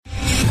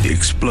The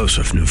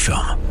explosive new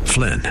film,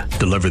 Flynn,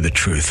 deliver the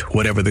truth,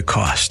 whatever the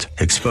cost,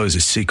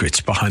 exposes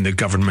secrets behind the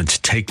government's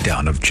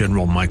takedown of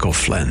General Michael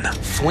Flynn.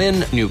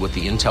 Flynn knew what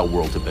the intel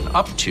world had been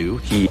up to.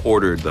 He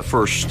ordered the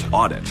first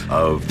audit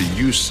of the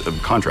use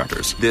of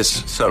contractors.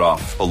 This set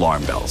off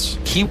alarm bells.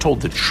 He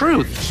told the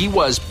truth. He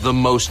was the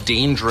most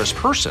dangerous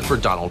person for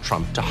Donald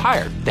Trump to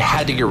hire. They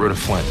had to get rid of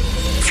Flynn.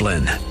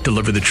 Flynn,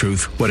 deliver the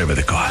truth, whatever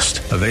the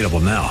cost. Available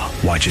now.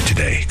 Watch it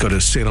today. Go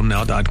to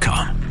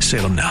salemnow.com.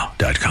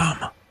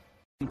 salemnow.com.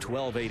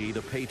 1280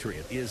 The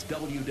Patriot is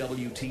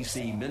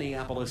WWTC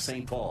Minneapolis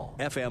St. Paul,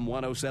 FM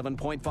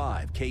 107.5,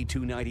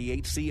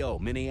 K298CO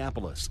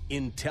Minneapolis,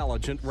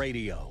 Intelligent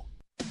Radio.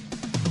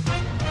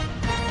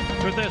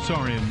 With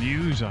SRN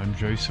News, I'm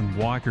Jason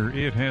Walker.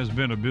 It has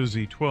been a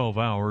busy 12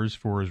 hours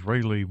for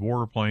Israeli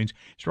warplanes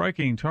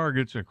striking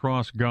targets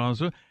across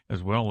Gaza,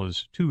 as well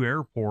as 2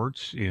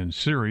 airports in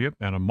Syria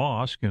and a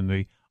mosque in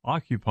the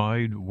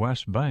occupied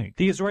West Bank.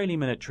 The Israeli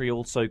military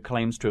also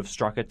claims to have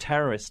struck a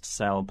terrorist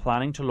cell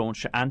planning to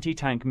launch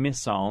anti-tank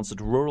missiles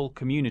at rural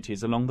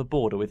communities along the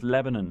border with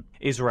Lebanon.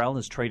 Israel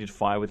has traded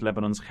fire with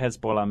Lebanon's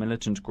Hezbollah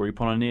militant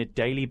group on a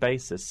near-daily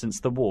basis since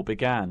the war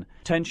began.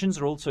 Tensions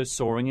are also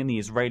soaring in the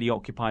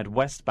Israeli-occupied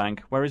West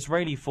Bank, where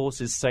Israeli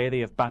forces say they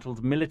have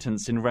battled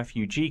militants in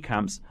refugee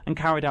camps and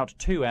carried out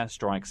 2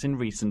 airstrikes in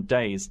recent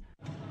days.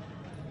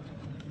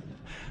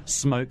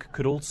 Smoke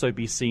could also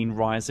be seen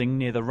rising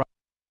near the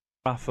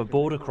Rafah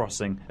border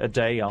crossing, a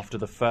day after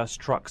the first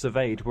trucks of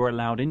aid were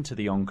allowed into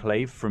the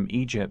enclave from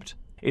Egypt.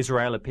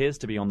 Israel appears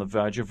to be on the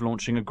verge of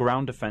launching a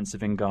ground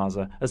offensive in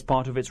Gaza as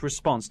part of its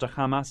response to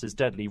Hamas's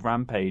deadly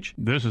rampage.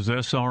 This is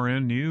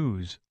SRN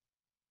News.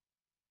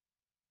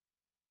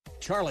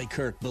 Charlie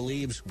Kirk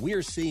believes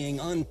we're seeing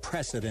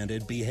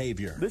unprecedented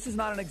behavior. This is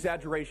not an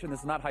exaggeration.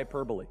 This is not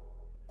hyperbole.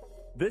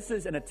 This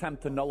is an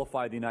attempt to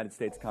nullify the United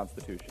States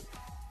Constitution.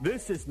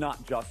 This is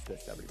not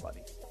justice,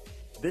 everybody.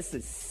 This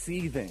is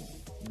seething,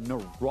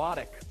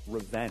 neurotic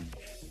revenge.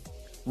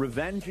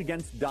 Revenge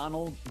against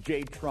Donald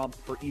J. Trump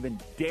for even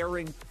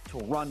daring to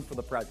run for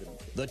the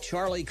presidency. The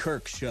Charlie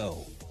Kirk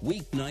Show,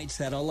 weeknights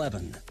at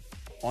 11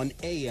 on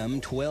AM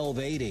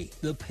 1280,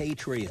 The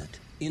Patriot,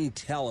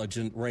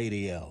 Intelligent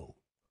Radio.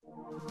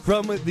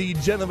 From the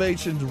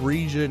Genovations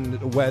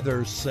Region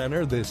Weather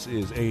Center, this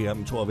is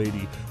AM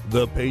 1280,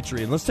 The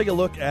Patriot. Let's take a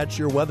look at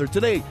your weather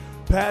today.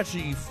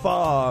 Patchy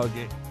fog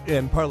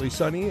and partly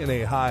sunny and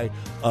a high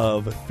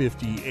of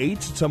 58.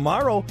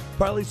 Tomorrow,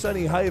 partly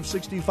sunny, high of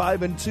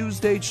 65. And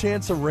Tuesday,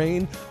 chance of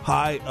rain,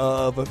 high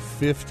of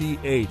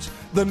 58.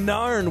 The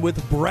Narn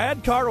with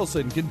Brad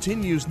Carlson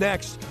continues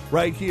next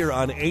right here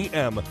on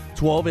AM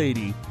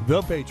 1280,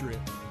 The Patriot.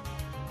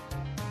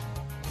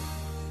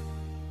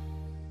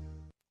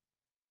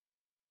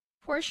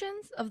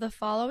 Portions of the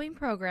following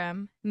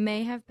program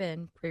may have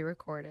been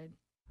pre-recorded.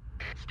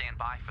 Stand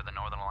by for the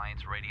Northern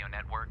Alliance Radio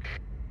Network.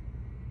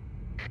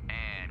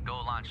 And go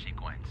launch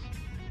sequence.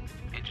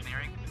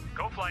 Engineering.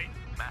 Go flight.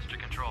 Master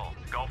control.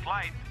 Go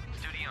flight.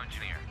 Studio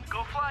engineer.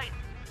 Go flight.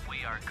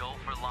 We are go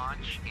for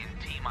launch in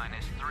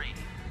T-minus 3,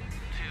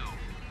 2,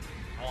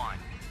 1.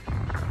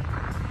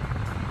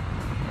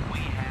 We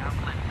have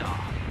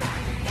liftoff.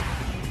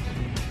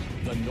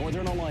 The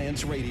Northern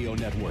Alliance Radio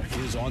Network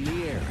is on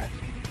the air.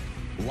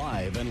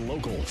 Live and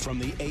local from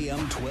the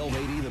AM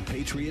 1280 The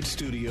Patriot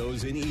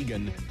Studios in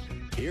Eagan,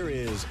 here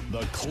is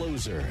the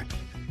closer,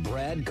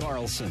 Brad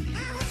Carlson.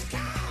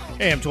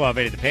 AM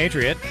 1280 The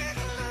Patriot.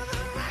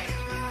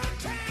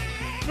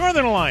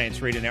 Northern Alliance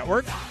Radio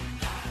Network.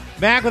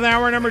 Back with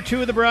hour number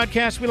 2 of the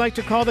broadcast we like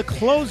to call The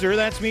Closer.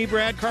 That's me,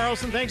 Brad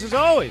Carlson. Thanks as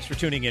always for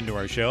tuning into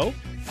our show.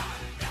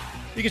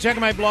 You can check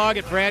out my blog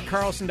at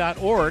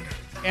bradcarlson.org.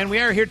 And we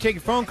are here to take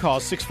your phone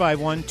calls,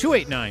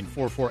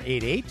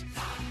 651-289-4488.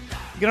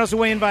 You can also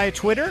weigh in via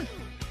Twitter.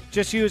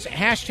 Just use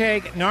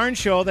hashtag NARN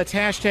Show. That's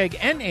hashtag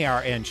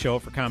NARN Show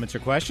for comments or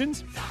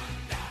questions.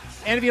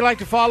 And if you'd like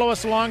to follow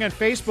us along on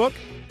Facebook,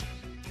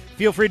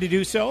 feel free to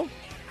do so.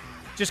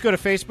 Just go to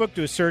Facebook,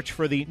 do a search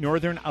for the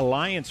Northern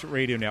Alliance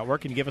Radio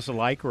Network, and give us a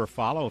like or a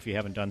follow if you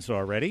haven't done so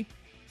already.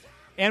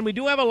 And we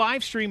do have a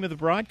live stream of the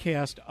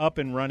broadcast up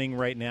and running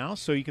right now,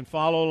 so you can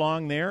follow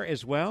along there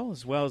as well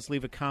as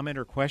leave a comment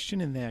or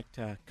question in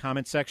that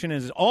comment section.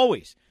 And as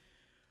always,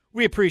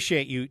 we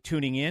appreciate you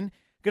tuning in.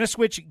 Going to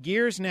switch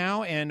gears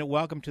now and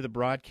welcome to the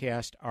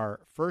broadcast our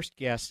first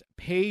guest,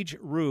 Paige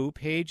Roux.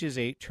 Paige is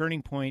a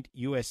Turning Point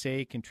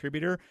USA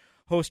contributor,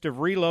 host of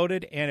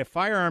Reloaded, and a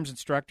firearms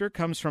instructor.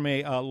 Comes from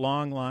a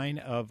long line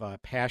of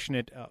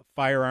passionate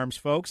firearms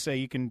folks.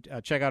 You can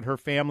check out her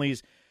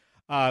family's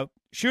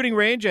shooting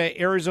range,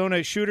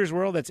 Arizona Shooters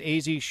World. That's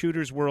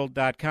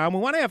azshootersworld.com. We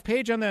want to have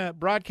Paige on the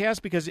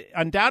broadcast because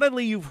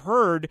undoubtedly you've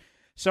heard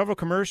several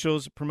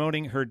commercials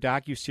promoting her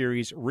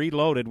docuseries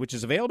Reloaded, which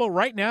is available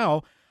right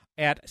now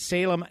at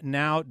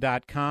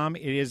salemnow.com.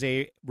 It is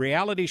a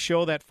reality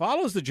show that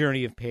follows the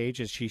journey of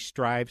Paige as she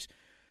strives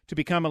to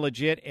become a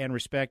legit and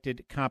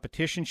respected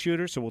competition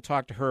shooter. So we'll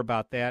talk to her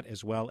about that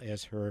as well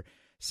as her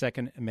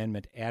Second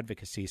Amendment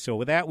advocacy. So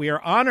with that, we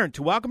are honored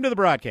to welcome to the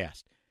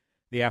broadcast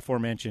the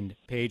aforementioned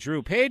Paige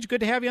Roux. Paige,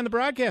 good to have you on the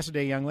broadcast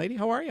today, young lady.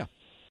 How are you?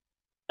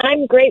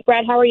 I'm great,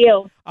 Brett. How are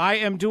you? I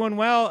am doing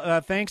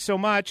well. Thanks so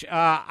much.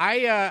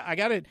 I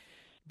got to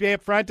be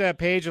up front,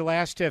 Paige. The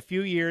last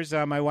few years,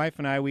 my wife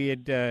and I, we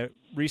had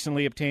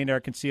recently obtained our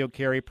concealed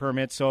carry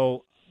permit.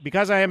 So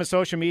because I am a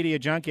social media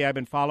junkie, I've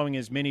been following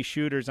as many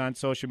shooters on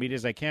social media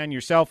as I can,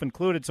 yourself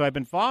included. So I've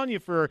been following you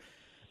for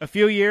a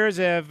few years.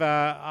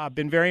 I've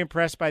been very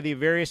impressed by the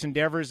various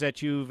endeavors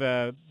that you've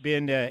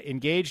been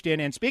engaged in.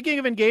 And speaking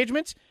of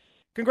engagements,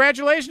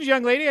 congratulations,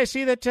 young lady. I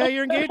see that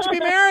you're engaged to be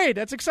married.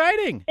 That's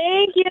exciting.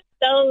 Thank you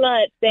so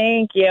much.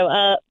 Thank you.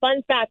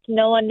 Fun fact,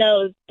 no one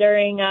knows,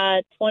 during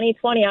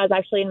 2020, I was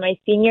actually in my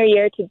senior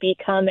year to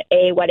become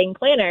a wedding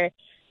planner.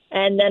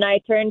 And then I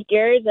turned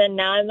gears, and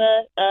now I'm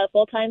a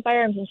full-time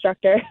firearms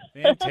instructor.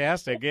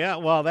 Fantastic. Yeah,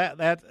 well,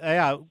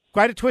 that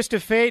quite a twist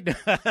of fate,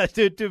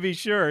 to be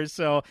sure.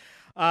 So,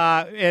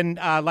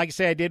 like I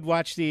say, I did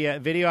watch the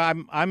video.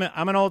 I'm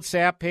an old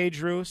sap,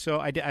 Paige Roux, so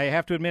I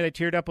have to admit I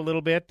teared up a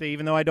little bit,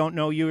 even though I don't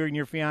know you and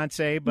your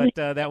fiance. But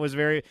that was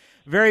very,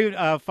 very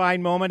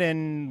fine moment,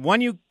 and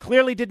one you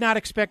clearly did not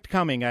expect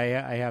coming.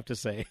 I have to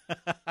say.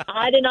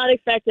 I did not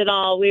expect it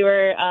all. We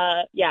were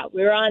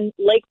on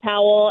Lake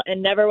Powell,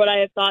 and never would I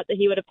have thought that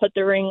he would have put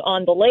the ring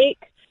on the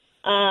lake.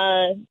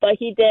 But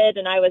he did,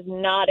 and I was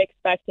not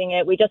expecting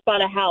it. We just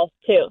bought a house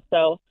too,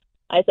 so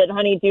I said,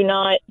 honey, do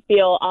not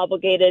feel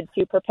obligated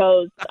to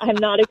propose. I'm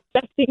not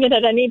expecting it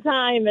at any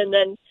time. And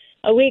then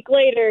a week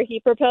later, he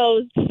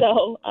proposed.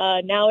 So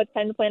now it's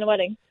time to plan a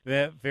wedding.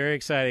 Very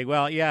exciting.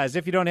 Well, yeah, as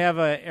if you don't have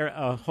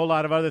a whole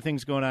lot of other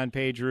things going on,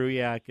 Paige Roux.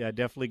 Yeah,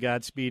 definitely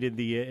Godspeed in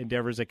the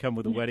endeavors that come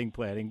with the wedding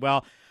planning.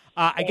 Well,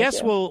 I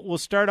guess we'll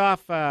start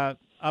off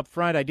up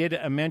front. I did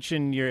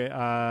mention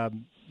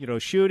your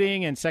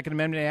shooting and Second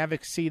Amendment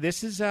advocacy.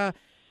 This is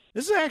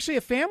actually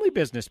a family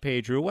business,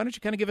 Paige Roux. Why don't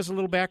you kind of give us a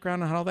little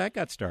background on how that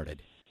got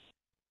started?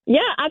 Yeah,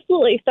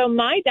 absolutely. So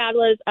my dad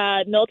was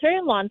military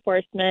and law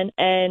enforcement,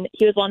 and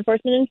he was law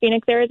enforcement in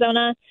Phoenix,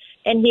 Arizona.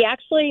 And he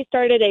actually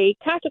started a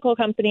tactical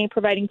company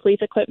providing police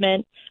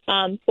equipment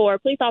for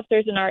police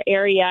officers in our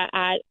area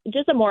at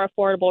just a more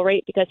affordable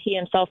rate because he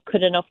himself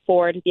couldn't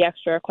afford the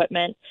extra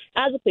equipment.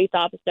 As a police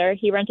officer,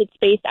 he rented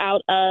space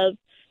out of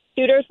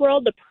Shooter's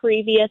World, the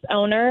previous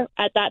owner.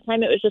 At that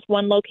time, it was just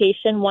one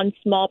location, one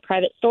small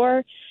private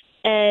store.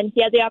 And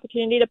he had the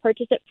opportunity to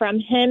purchase it from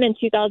him in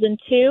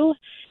 2002.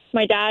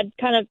 My dad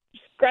kind of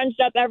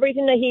scrunched up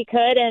everything that he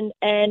could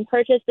and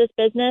purchased this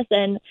business.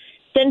 And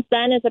since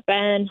then, it's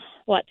been,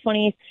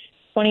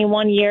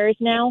 21 years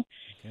now.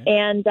 Okay.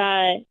 And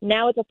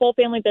now it's a full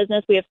family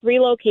business. We have 3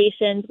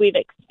 locations. We've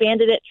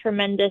expanded it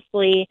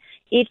tremendously.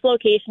 Each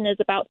location is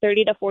about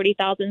 30 to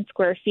 40,000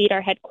 square feet.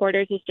 Our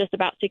headquarters is just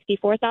about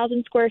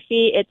 64,000 square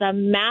feet. It's a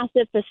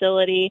massive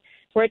facility.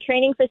 We're a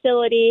training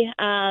facility.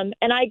 And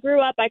I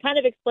grew up, I kind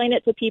of explain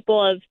it to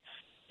people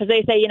because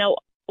they say,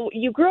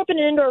 you grew up in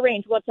an indoor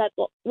range. What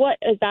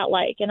is that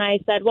like? And I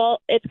said,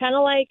 well, it's kind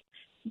of like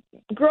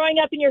growing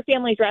up in your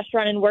family's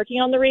restaurant and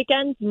working on the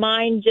weekends.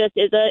 Mine just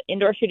is an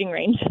indoor shooting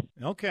range.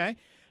 Okay.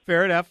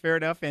 Fair enough.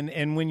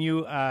 And when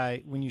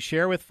you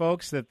share with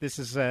folks that this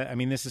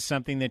is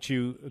something that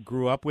you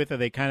grew up with, are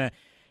they kind of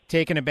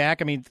taken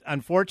aback? I mean,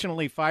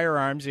 unfortunately,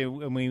 firearms,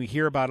 when we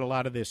hear about a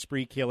lot of the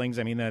spree killings,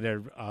 that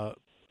are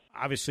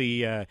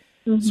obviously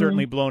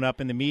certainly blown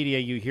up in the media,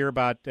 you hear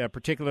about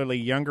particularly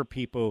younger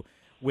people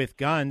with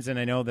guns, and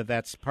I know that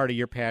that's part of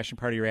your passion,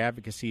 part of your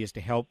advocacy is to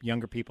help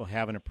younger people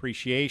have an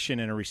appreciation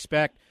and a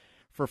respect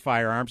for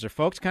firearms. Are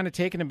folks kind of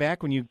taken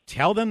aback when you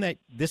tell them that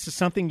this is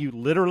something you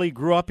literally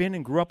grew up in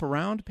and grew up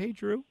around,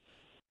 Paige Roux?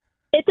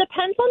 It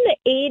depends on the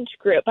age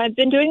group. I've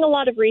been doing a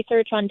lot of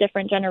research on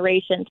different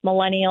generations,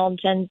 millennial,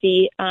 Gen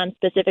Z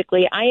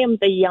specifically. I am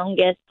the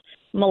youngest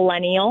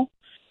millennial.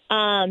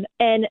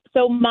 And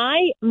so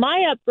my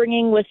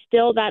upbringing was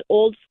still that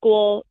old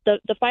school.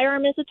 The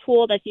firearm is a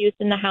tool that's used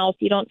in the house.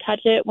 You don't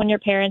touch it when your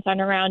parents aren't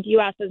around.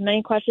 You ask as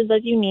many questions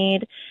as you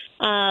need.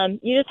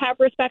 You just have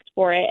respect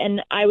for it.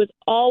 And I was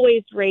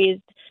always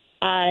raised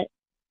that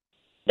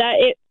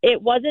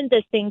it wasn't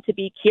this thing to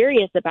be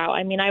curious about.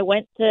 I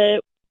went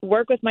to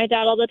work with my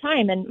dad all the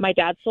time, and my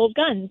dad sold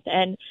guns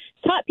and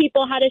taught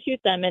people how to shoot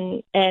them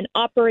and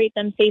operate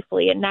them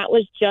safely. And that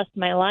was just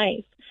my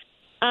life.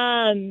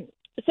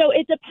 So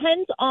it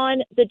depends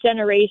on the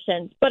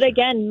generations. But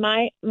again,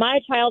 my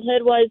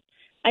childhood was,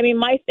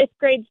 my 5th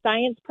grade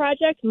science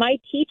project, my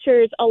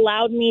teachers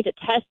allowed me to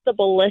test the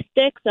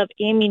ballistics of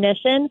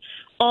ammunition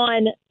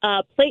on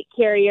plate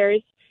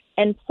carriers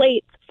and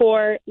plates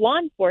for law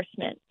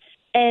enforcement.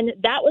 And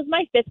that was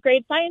my 5th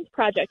grade science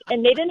project.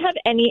 And they didn't have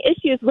any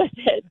issues with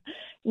it.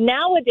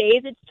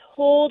 Nowadays, it's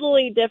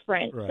totally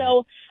different. Right.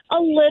 So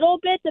a little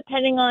bit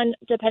depending on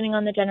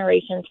the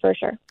generations, for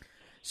sure.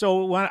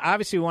 So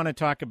obviously we want to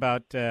talk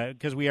about,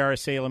 because we are a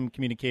Salem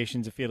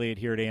Communications affiliate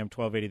here at AM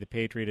 1280 The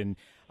Patriot, and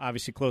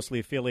obviously closely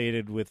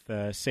affiliated with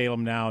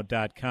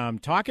salemnow.com,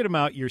 talking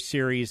about your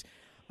series,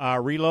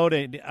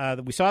 Reloaded.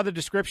 We saw the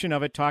description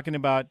of it, talking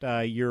about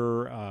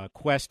your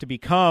quest to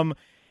become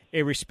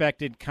a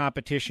respected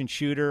competition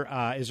shooter.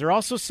 Is there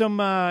also some,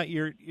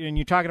 you're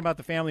talking about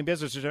the family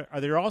business,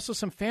 are there also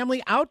some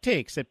family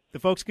outtakes that the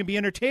folks can be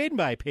entertained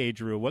by,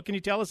 Paige Roux? What can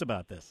you tell us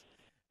about this?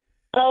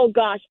 Oh,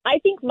 gosh. I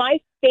think my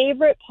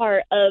favorite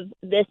part of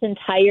this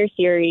entire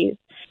series,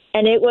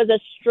 and it was a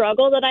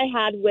struggle that I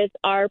had with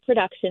our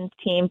productions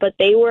team, but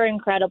they were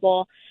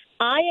incredible.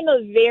 I am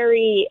a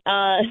very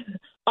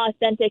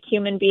authentic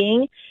human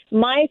being.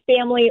 My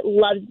family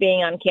loves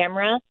being on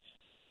camera,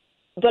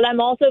 but I'm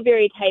also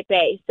very type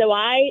A. So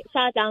I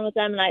sat down with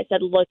them and I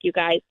said, look, you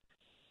guys,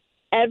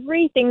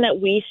 everything that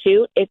we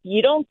shoot, if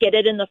you don't get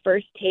it in the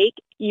first take,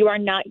 you are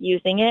not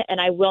using it, and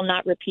I will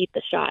not repeat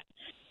the shot.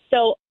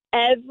 So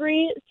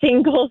every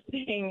single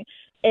thing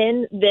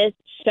in this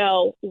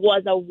show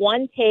was a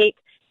one take.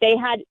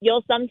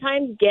 You'll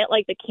sometimes get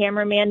like the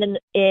cameraman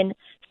in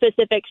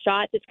specific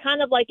shots. It's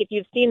kind of like if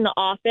you've seen The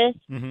Office,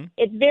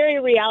 It's very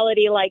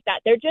reality like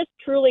that. They're just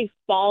truly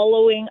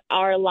following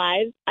our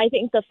lives. I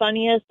think the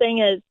funniest thing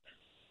is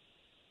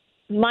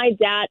my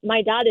dad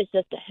is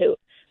just a hoot,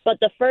 but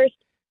the first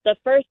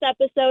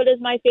episode is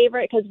my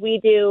favorite because we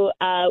do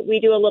a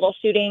little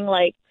shooting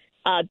like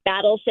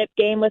battleship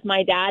game with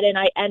my dad, and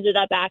I ended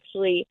up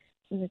actually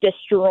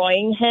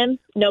destroying him,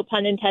 no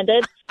pun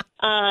intended.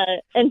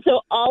 And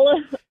so all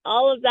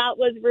of that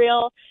was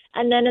real.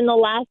 And then in the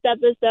last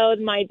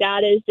episode, my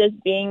dad is just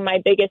being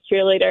my biggest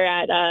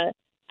cheerleader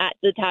at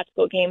the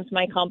tactical games,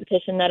 my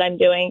competition that I'm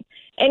doing.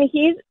 And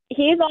he's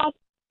off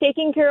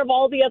taking care of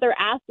all the other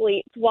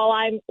athletes while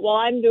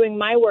I'm doing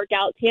my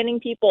workouts, handing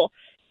people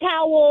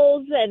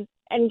towels and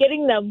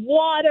getting them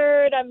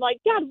watered. I'm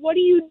like, Dad, what are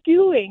you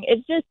doing?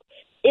 It's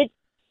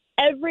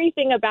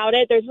everything about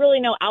it. There's really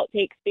no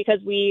outtakes because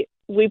we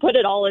put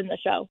it all in the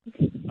show.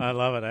 I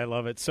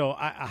love it. So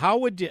how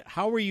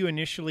were you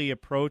initially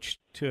approached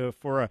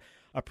for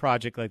a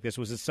project like this?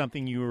 Was it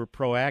something you were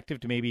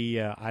proactive to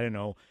maybe,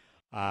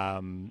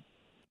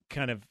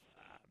 kind of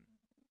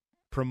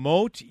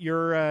promote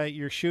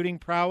your shooting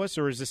prowess,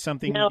 or is this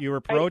something you were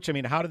approached? I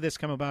mean, how did this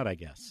come about, I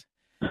guess?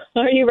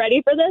 Are you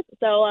ready for this?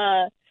 So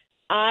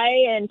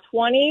in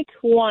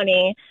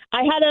 2020,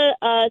 I had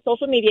a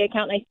social media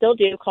account, and I still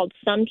do, called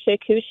Some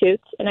Chick Who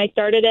Shoots, and I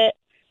started it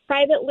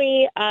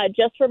privately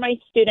just for my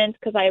students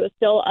because I was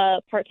still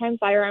a part-time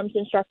firearms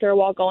instructor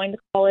while going to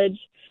college.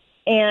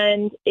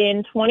 And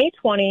in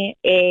 2020,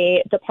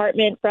 a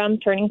department from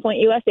Turning Point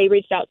USA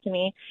reached out to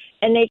me,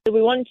 and they said,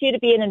 we wanted you to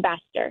be an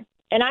ambassador.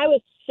 And I was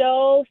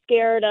so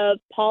scared of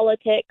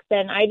politics,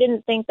 and I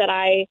didn't think that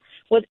I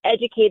was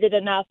educated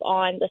enough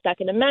on the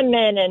Second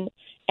Amendment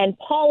and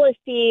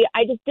policy.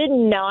 I just did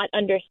not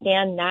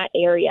understand that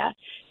area.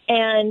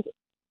 And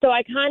so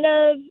I kind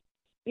of,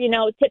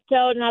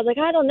 tiptoed, and I was like,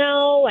 I don't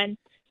know. And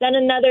then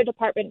another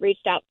department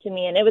reached out to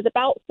me, and it was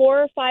about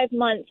 4 or 5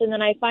 months. And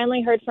then I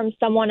finally heard from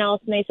someone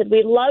else, and they said,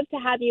 we'd love to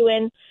have you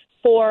in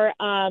for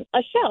a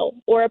show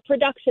or a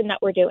production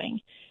that we're doing.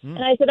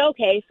 And I said,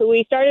 okay. So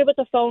we started with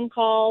a phone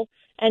call,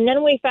 and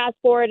then we fast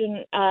forward,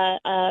 and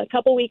a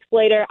couple weeks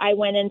later, I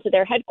went into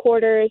their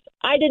headquarters.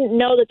 I didn't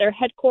know that their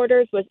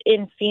headquarters was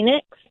in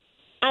Phoenix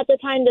at the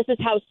time. This is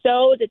how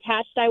so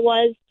detached I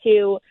was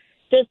to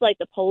just like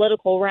the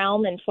political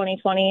realm in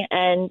 2020.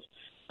 And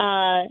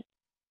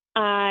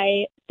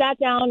I sat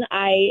down,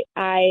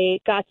 I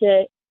got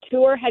to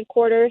tour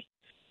headquarters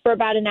for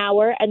about an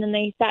hour, and then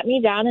they sat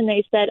me down and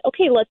they said,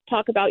 okay, let's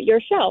talk about your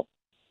show.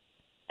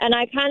 And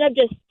I kind of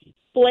just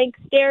blank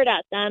stared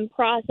at them,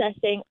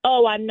 processing,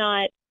 I'm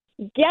not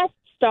guest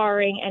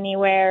starring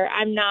anywhere.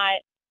 I'm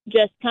not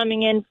just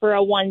coming in for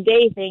a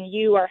one-day thing.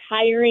 You are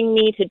hiring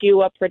me to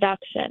do a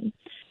production.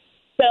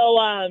 So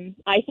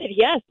I said,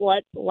 yes,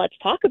 let's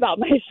talk about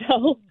my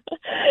show.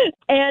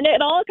 And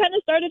it all kind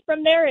of started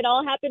from there. It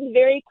all happened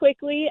very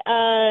quickly.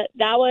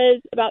 That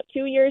was about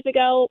 2 years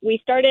ago. We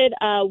started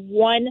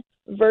one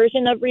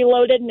version of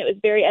Reloaded, and it was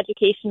very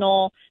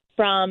educational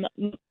from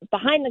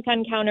behind the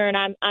gun counter, and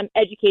I'm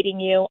educating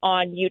you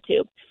on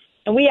YouTube.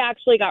 And we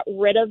actually got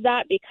rid of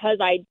that because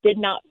I did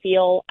not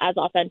feel as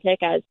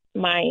authentic as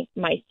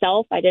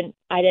myself. I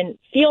didn't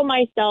feel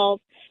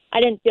myself. I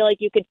didn't feel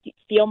like you could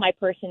feel my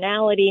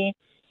personality.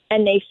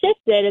 And they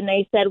shifted and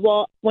they said,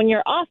 well, when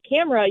you're off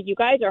camera, you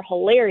guys are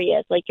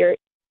hilarious. Like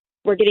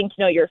we're getting to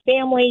know your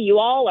family. You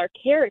all are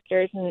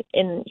characters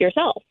in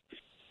yourself.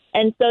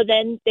 And so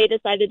then they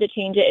decided to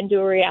change it into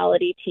a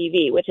reality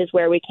TV, which is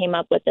where we came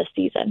up with this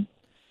season.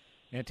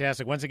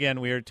 Fantastic. Once again,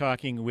 we are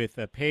talking with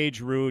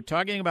Paige Roux,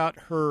 talking about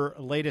her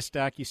latest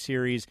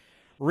docuseries,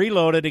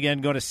 Reloaded. Again,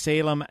 go to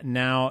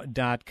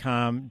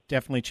salemnow.com.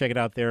 Definitely check it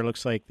out there. It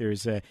looks like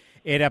there's 8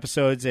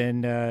 episodes,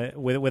 and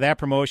with that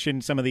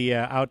promotion, some of the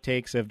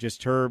outtakes of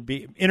just her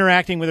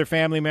interacting with her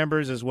family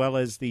members, as well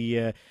as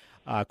the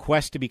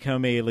quest to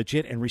become a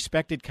legit and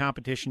respected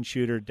competition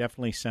shooter,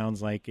 definitely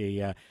sounds like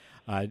a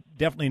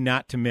definitely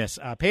not to miss.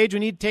 Paige, we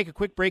need to take a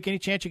quick break. Any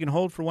chance you can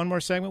hold for one more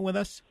segment with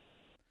us?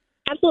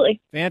 Absolutely.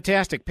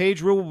 Fantastic.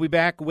 Paige Roux will be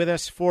back with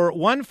us for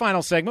one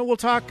final segment. We'll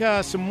talk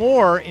some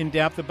more in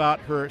depth about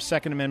her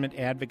Second Amendment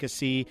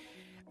advocacy,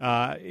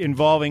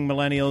 involving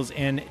millennials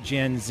and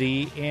Gen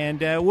Z.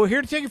 And we're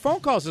here to take your phone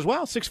calls as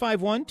well,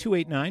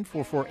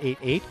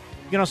 651-289-4488. You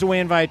can also weigh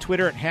in via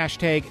Twitter at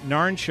hashtag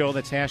NARN Show.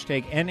 That's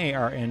hashtag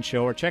NARN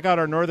Show. Or check out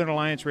our Northern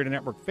Alliance Radio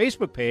Network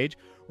Facebook page,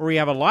 where we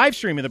have a live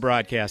stream of the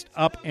broadcast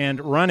up and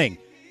running.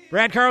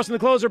 Brad Carlson, the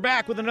closer,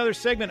 back with another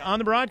segment on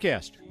the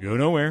broadcast. Go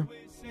nowhere.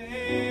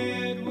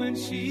 When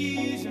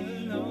she's alone,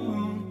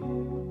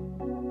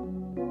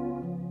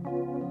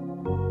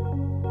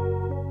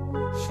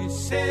 she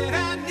said,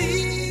 I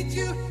need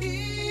you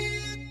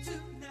here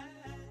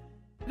tonight.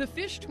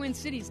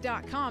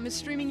 TheFishTwinCities.com is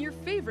streaming your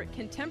favorite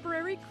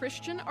contemporary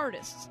Christian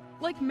artists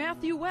like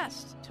Matthew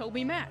West,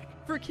 Toby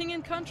Mac, For King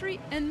and Country,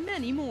 and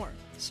many more.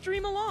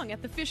 Stream along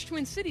at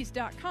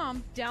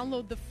TheFishTwinCities.com,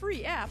 download the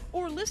free app,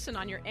 or listen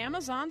on your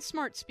Amazon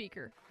smart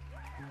speaker.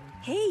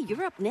 Hey,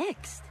 you're up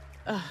next.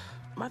 Ugh,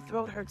 my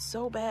throat hurts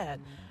so bad.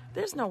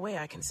 There's no way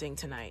I can sing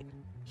tonight.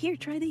 Here,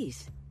 try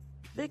these.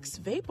 Vicks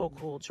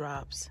VapoCool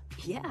Drops.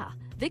 Yeah,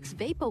 Vicks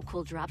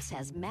VapoCool Drops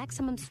has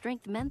maximum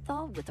strength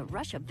menthol with a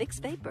rush of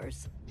Vicks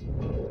Vapors.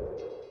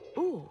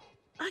 Ooh,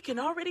 I can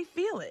already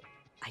feel it.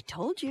 I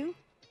told you.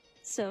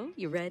 So,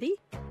 you ready?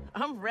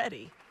 I'm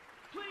ready.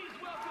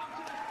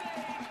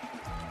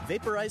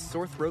 Vaporize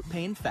sore throat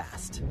pain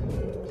fast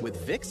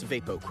with Vicks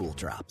VapoCool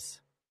Drops.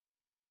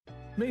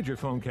 Major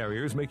phone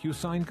carriers make you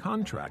sign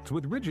contracts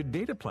with rigid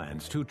data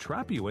plans to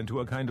trap you into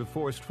a kind of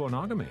forced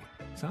phonogamy.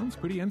 Sounds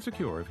pretty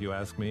insecure if you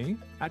ask me.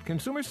 At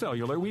Consumer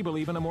Cellular, we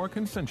believe in a more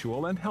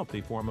consensual and healthy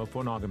form of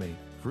phonogamy,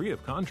 free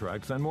of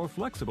contracts and more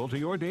flexible to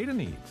your data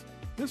needs.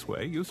 This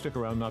way, you stick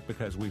around not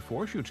because we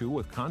force you to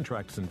with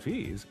contracts and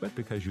fees, but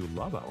because you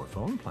love our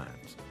phone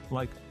plans.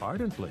 Like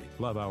ardently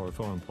love our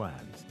phone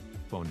plans.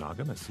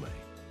 Phonogamously.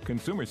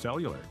 Consumer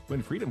Cellular.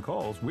 When freedom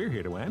calls, we're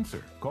here to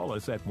answer. Call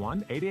us at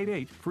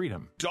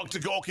 1-888-FREEDOM. Dr.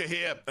 Gorka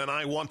here, and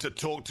I want to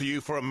talk to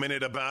you for a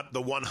minute about the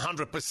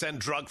 100%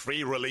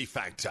 drug-free Relief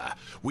Factor.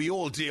 We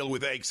all deal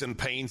with aches and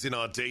pains in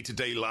our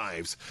day-to-day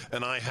lives,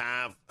 and I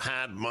have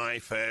had my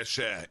fair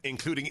share,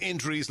 including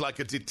injuries like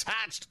a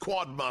detached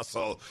quad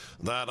muscle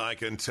that I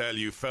can tell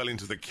you fell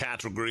into the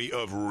category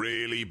of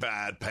really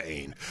bad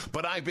pain.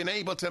 But I've been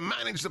able to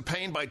manage the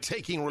pain by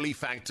taking Relief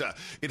Factor.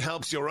 It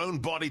helps your own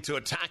body to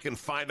attack and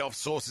fight off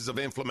sources of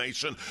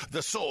inflammation,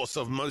 the source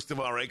of most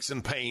of our aches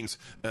and pains,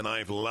 and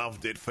I've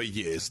loved it for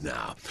years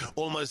now.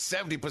 Almost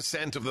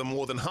 70% of the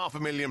more than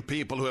 500,000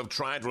 people who have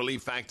tried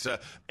Relief Factor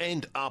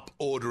end up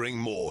ordering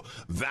more.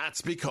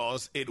 That's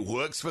because it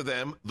works for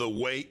them the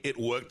way it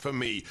worked for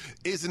me.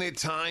 Isn't it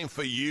time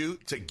for you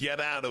to get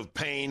out of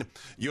pain?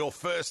 Your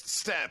first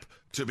step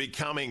to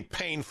becoming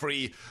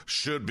pain-free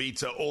should be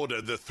to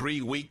order the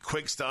 3-week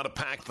quick starter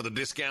pack for the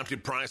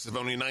discounted price of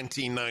only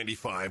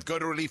 $19.95. Go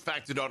to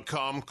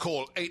ReliefFactor.com,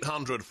 call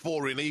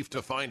 800-4RELIEF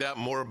to find out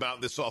more about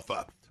this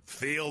offer.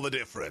 Feel the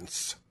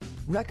difference.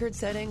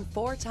 Record-setting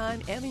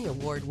 4-time Emmy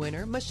Award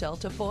winner Michelle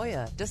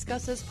Tafoya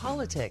discusses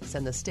politics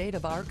and the state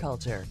of our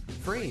culture,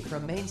 free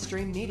from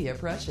mainstream media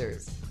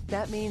pressures.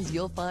 That means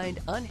you'll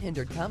find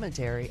unhindered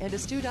commentary and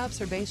astute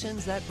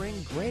observations that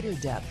bring greater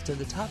depth to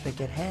the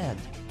topic at hand.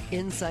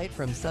 Insight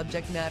from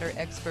subject matter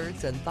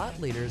experts and thought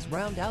leaders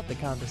round out the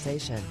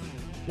conversation.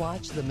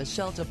 Watch the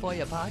Michelle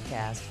Tafoya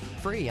podcast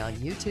free on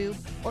YouTube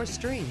or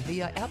stream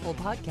via Apple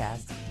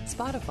Podcasts,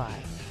 Spotify,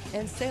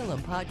 and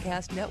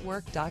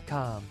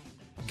SalemPodcastNetwork.com.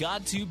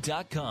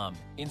 GodTube.com.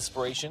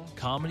 Inspiration,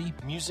 comedy,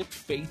 music,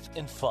 faith,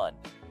 and fun.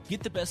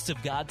 Get the best of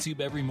GodTube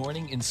every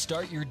morning and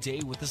start your day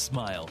with a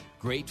smile.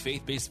 Great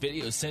faith-based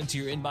videos sent to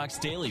your inbox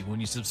daily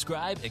when you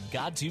subscribe at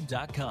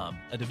GodTube.com,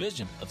 a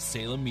division of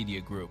Salem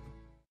Media Group.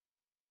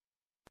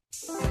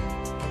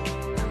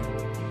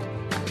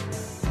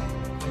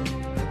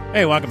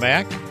 Hey, welcome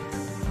back.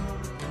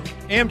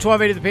 AM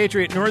 1280 The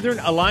Patriot, Northern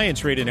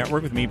Alliance Radio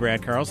Network with me,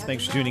 Brad Carlson.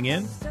 Thanks for tuning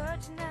in.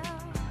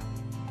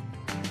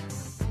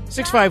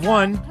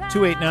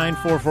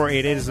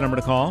 651-289-4488 is the number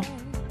to call.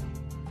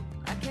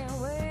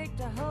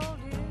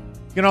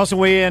 You can also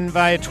weigh in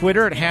via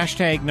Twitter at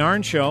hashtag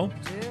NARN Show.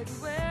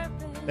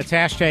 That's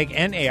hashtag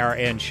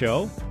NARN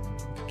Show.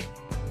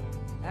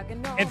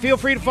 And feel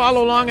free to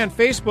follow along on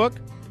Facebook.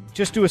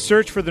 Just do a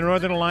search for the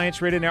Northern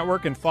Alliance Radio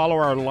Network and follow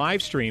our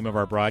live stream of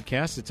our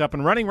broadcast. It's up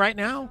and running right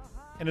now.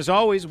 And as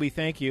always, we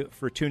thank you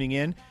for tuning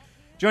in.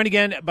 Joined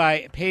again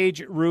by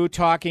Paige Roux,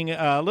 talking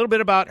a little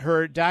bit about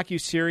her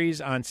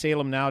docuseries on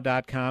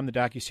SalemNow.com, the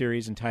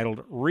docuseries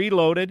entitled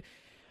Reloaded,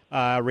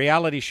 a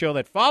reality show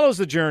that follows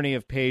the journey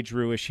of Paige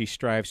Roux as she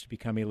strives to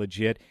become a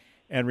legit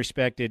and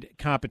respected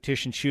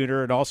competition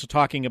shooter, and also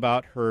talking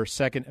about her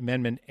Second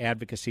Amendment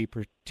advocacy,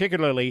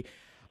 particularly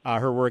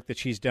her work that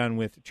she's done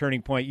with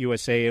Turning Point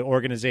USA, an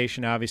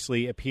organization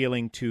obviously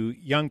appealing to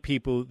young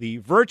people the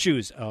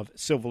virtues of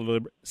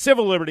civil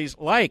liberties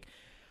like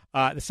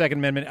the Second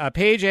Amendment.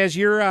 Paige, as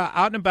you're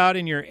out and about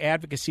in your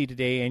advocacy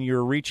today and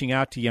you're reaching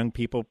out to young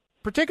people,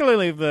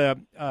 particularly the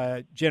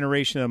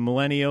generation of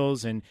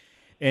millennials and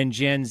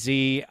Gen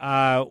Z,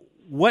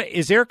 what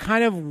is there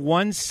kind of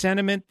one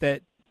sentiment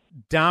that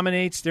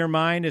dominates their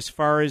mind as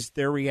far as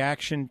their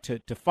reaction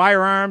to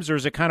firearms, or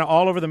is it kind of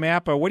all over the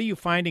map? Or what are you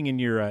finding in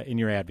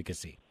your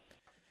advocacy?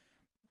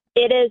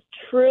 It is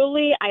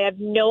truly, I have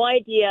no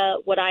idea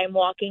what I'm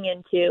walking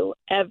into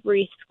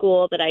every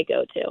school that I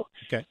go to.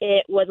 Okay.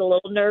 It was a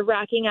little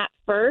nerve-wracking at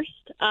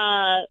first,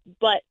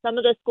 but some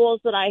of the schools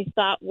that I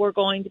thought were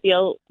going to be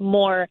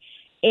more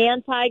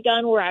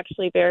anti-gun were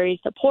actually very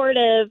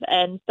supportive,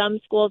 and some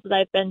schools that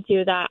I've been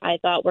to that I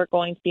thought were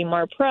going to be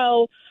more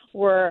pro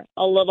were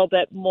a little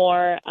bit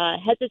more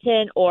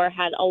hesitant or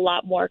had a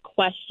lot more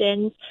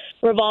questions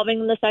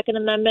revolving the Second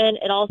Amendment.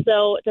 It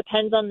also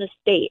depends on the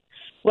state.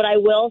 What I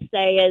will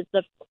say is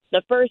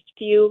the first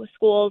few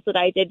schools that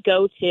I did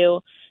go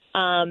to,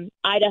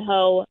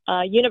 Idaho,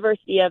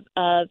 University of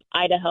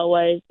Idaho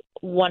was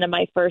one of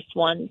my first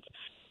ones.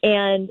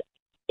 And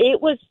it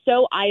was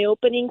so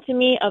eye-opening to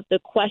me of the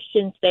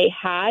questions they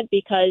had,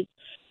 because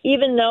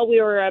even though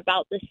we were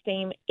about the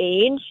same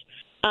age,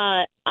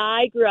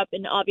 I grew up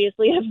in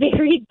obviously a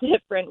very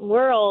different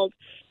world,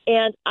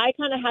 and I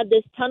kind of had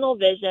this tunnel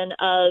vision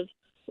of,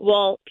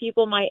 well,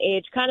 people my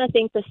age kind of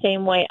think the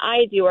same way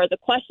I do, or the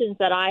questions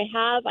that I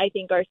have, I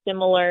think are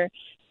similar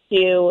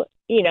to,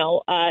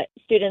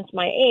 students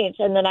my age.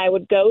 And then I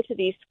would go to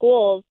these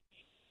schools,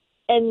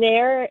 and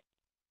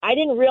I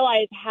didn't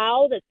realize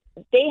how that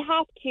they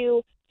have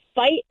to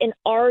fight and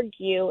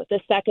argue the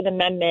Second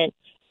Amendment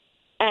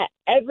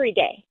every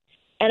day.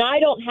 And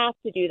I don't have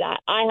to do that.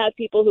 I have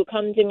people who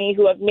come to me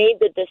who have made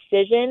the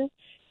decision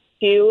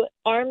to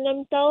arm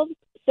themselves.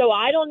 So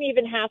I don't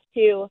have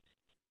to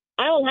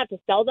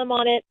sell them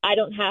on it. I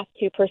don't have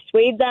to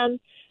persuade them.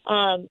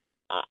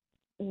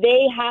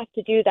 They have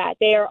to do that.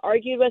 They are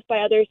argued with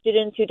by other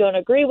students who don't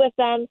agree with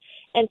them.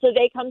 And so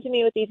they come to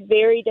me with these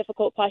very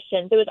difficult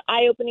questions. It was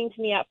eye-opening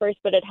to me at first,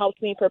 but it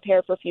helped me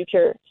prepare for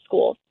future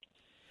schools.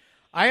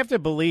 I have to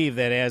believe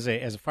that as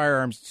a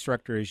firearms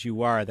instructor as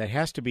you are, that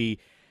has to be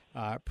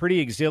pretty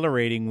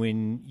exhilarating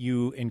when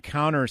you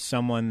encounter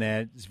someone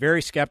that is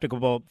very skeptical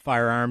about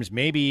firearms,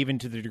 maybe even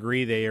to the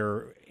degree they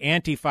are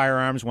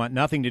anti-firearms, want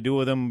nothing to do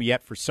with them,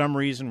 yet for some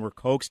reason were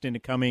coaxed into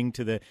coming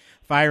to the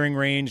firing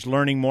range,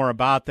 learning more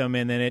about them,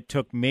 and then it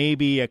took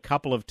maybe a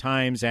couple of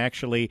times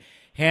actually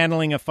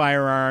handling a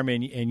firearm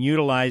and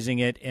utilizing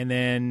it, and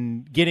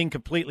then getting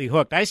completely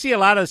hooked. I see a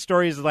lot of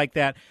stories like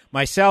that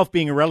myself,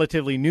 being a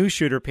relatively new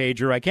shooter,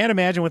 Pager. I can't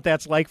imagine what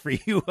that's like for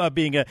you,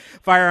 being a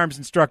firearms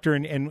instructor,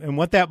 and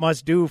what that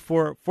must do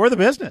for the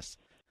business.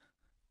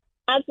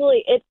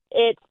 Absolutely.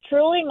 It's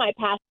truly my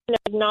passion.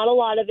 There's not a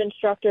lot of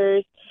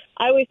instructors.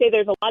 I always say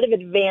there's a lot of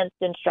advanced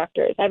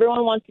instructors.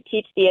 Everyone wants to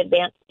teach the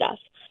advanced stuff.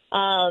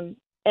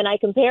 And I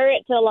compare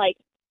it to like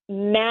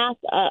math,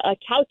 a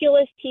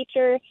calculus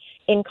teacher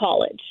in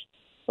college,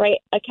 right?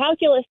 A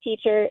calculus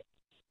teacher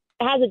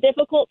has a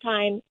difficult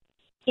time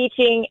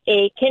teaching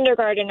a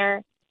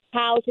kindergartner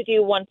how to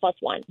do 1 +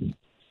 1.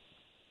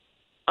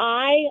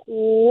 I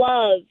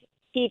love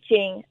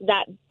teaching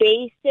that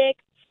basic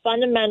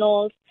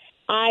fundamentals.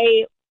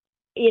 I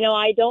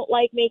don't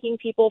like making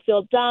people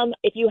feel dumb.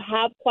 If you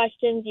have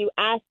questions, you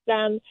ask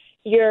them.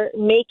 You're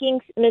making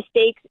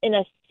mistakes in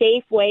a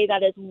safe way.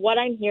 That is what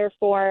I'm here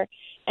for.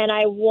 And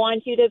I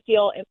want you to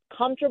feel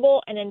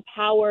comfortable and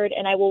empowered.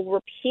 And I will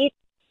repeat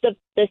the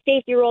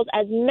safety rules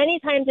as many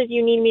times as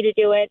you need me to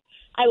do it.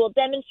 I will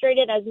demonstrate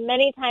it as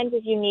many times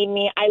as you need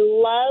me. I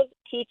love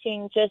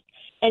teaching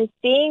and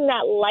seeing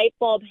that light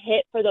bulb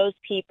hit for those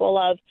people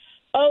of,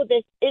 oh,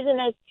 this isn't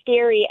as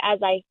scary as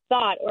I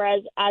thought, or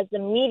as the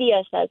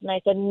media says. And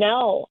I said,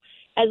 no,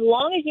 as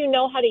long as you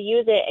know how to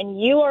use it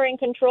and you are in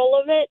control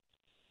of it,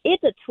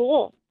 it's a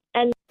tool.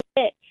 And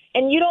that's it.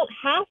 And you don't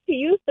have to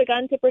use the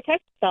gun to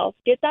protect yourself.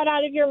 Get that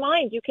out of your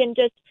mind. You can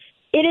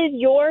it is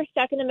your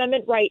Second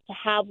Amendment right to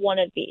have one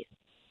of these.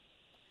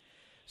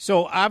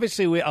 So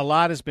obviously a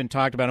lot has been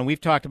talked about, and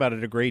we've talked about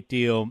it a great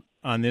deal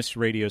on this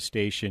radio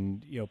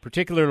station,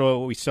 particularly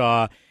what we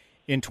saw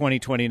in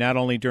 2020, not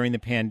only during the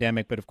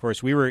pandemic, but of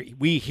course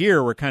we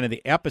here were kind of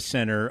the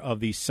epicenter of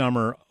the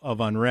summer of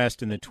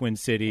unrest in the Twin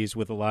Cities,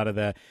 with a lot of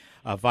the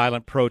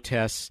violent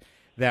protests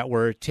that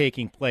were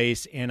taking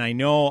place. And I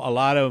know a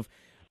lot of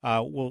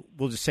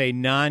we'll just say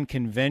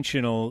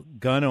non-conventional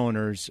gun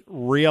owners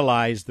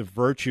realize the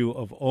virtue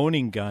of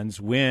owning guns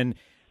when,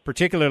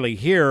 particularly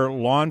here,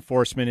 law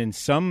enforcement in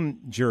some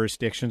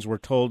jurisdictions were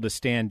told to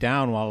stand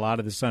down while a lot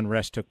of this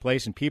unrest took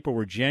place, and people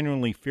were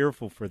genuinely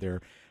fearful for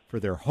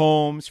their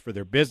homes, for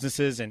their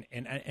businesses,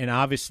 and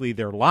obviously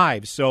their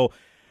lives. So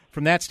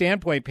from that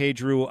standpoint,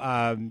 Paige Roux,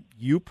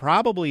 you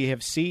probably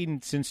have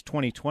seen since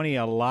 2020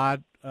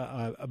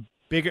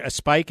 a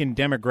spike in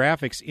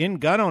demographics in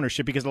gun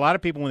ownership, because a lot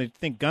of people, when they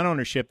think gun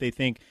ownership, they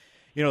think,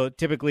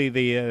 typically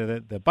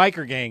the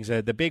biker gangs,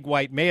 the big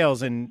white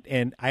males,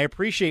 and I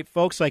appreciate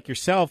folks like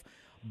yourself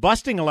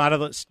busting a lot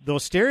of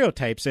those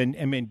stereotypes. And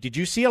I mean, did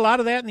you see a lot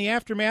of that in the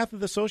aftermath of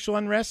the social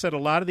unrest? That a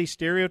lot of these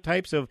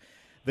stereotypes of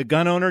the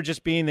gun owner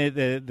just being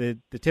the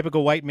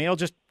typical white male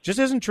just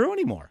isn't true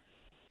anymore?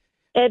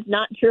 It's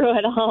not true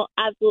at all.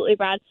 Absolutely,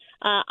 Brad.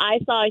 I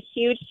saw a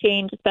huge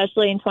change,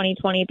 especially in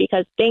 2020,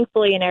 because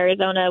thankfully in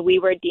Arizona, we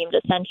were deemed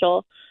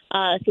essential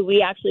So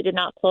we actually did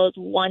not close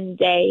one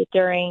day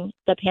during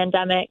the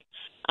pandemic.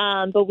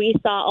 But we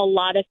saw a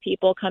lot of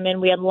people come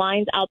in. We had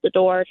lines out the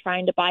door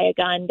trying to buy a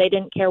gun. They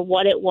didn't care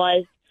what it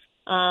was.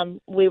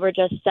 We were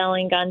just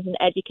selling guns and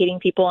educating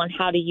people on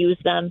how to use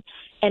them.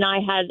 And I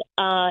had,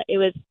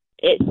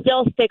 it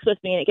still sticks with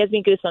me and it gives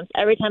me goosebumps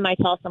every time I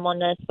tell someone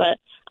this, but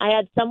I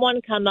had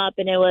someone come up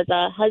and it was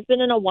a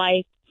husband and a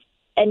wife,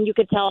 and you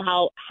could tell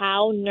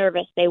how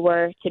nervous they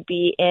were to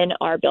be in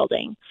our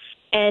building.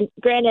 And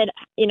granted,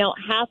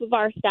 half of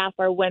our staff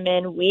are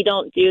women. We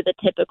don't do the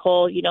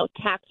typical,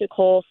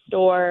 tactical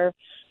store,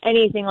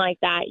 anything like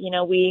that.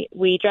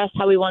 We dress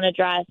how we want to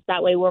dress.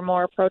 That way we're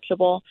more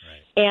approachable.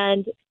 Right.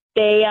 And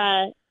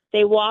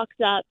they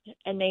walked up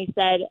and they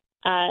said,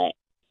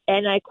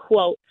 and I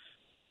quote,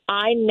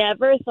 "I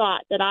never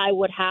thought that I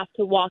would have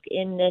to walk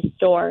in this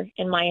store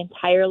in my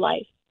entire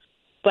life,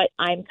 but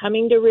I'm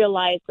coming to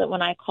realize that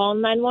when I call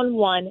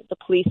 911, the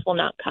police will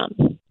not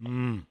come."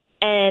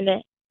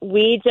 And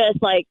we just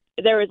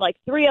there was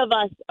three of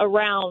us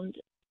around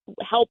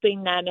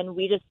helping them, and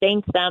we just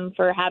thanked them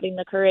for having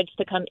the courage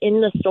to come in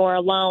the store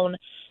alone.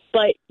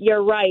 But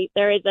you're right,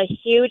 there is a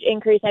huge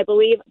increase, I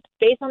believe,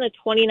 based on a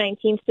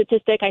 2019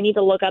 statistic. I need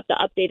to look up the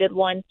updated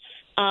one.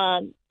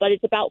 But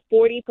it's about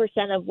 40%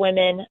 of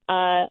women,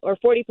 or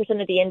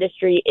 40% of the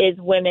industry is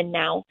women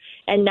now,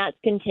 and that's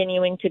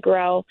continuing to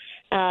grow.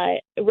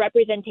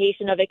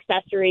 Representation of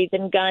accessories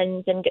and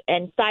guns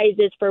and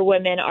sizes for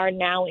women are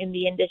now in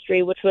the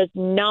industry, which was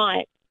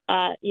not,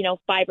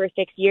 5 or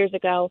 6 years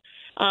ago,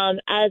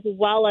 as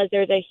well as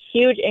there's a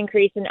huge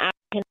increase in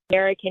African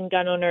American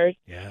gun owners,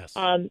 yes,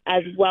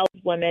 as well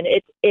as women.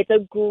 It's a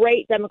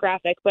great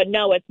demographic, but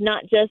no, it's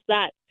not just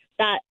that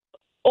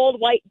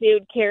old white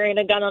dude carrying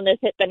a gun on his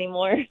hip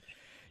anymore.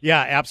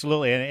 Yeah,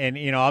 absolutely.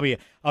 And I'll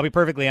be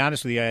perfectly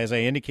honest with you. As I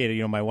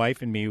indicated, my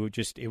wife and me,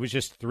 it was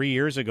just 3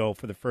 years ago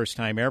for the first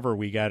time ever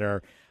we got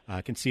our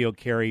concealed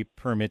carry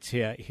permits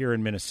here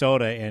in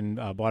Minnesota and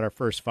bought our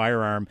first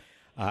firearm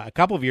a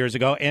couple of years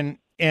ago.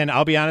 And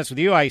I'll be honest with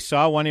you, I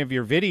saw one of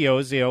your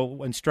videos,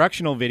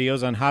 instructional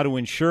videos on how to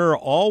ensure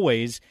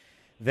always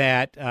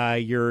that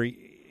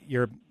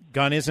your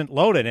gun isn't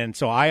loaded. And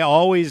so I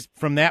always,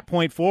 from that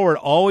point forward,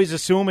 always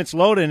assume it's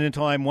loaded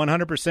until I'm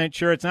 100%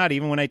 sure it's not.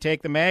 Even when I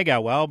take the mag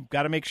out, well,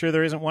 got to make sure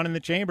there isn't one in the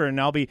chamber.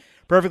 And I'll be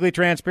perfectly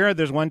transparent.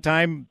 There's one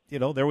time,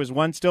 there was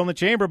one still in the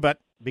chamber, but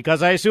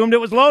because I assumed it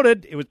was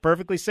loaded, it was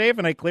perfectly safe,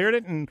 and I cleared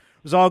it, and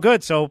it was all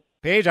good. So,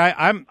 Paige,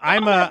 I'm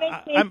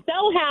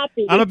so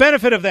happy. I'm a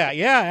benefit of that.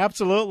 Yeah,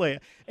 absolutely.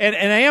 And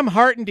I am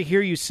heartened to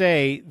hear you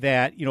say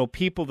that,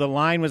 the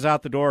line was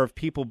out the door of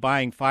people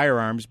buying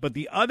firearms. But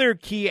the other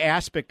key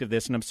aspect of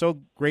this, and I'm so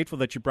grateful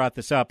that you brought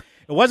this up,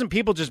 it wasn't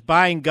people just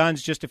buying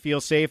guns just to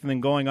feel safe and then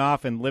going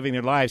off and living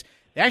their lives.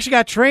 They actually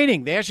got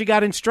training. They actually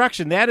got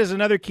instruction. That is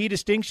another key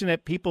distinction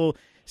that people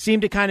seem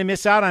to kind of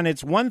miss out on.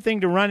 It's one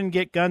thing to run and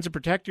get guns and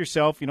protect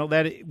yourself,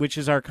 which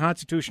is our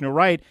constitutional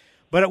right.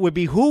 But it would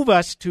behoove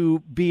us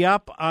to be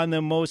up on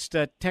the most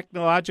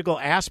technological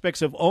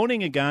aspects of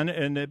owning a gun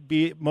and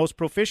be most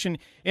proficient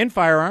in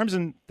firearms.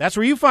 And that's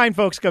where you find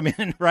folks come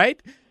in,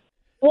 right?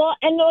 Well,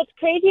 and what's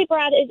crazy,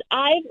 Brad, is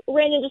I've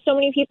ran into so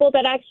many people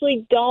that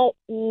actually don't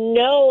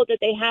know that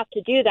they have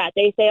to do that.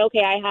 They say,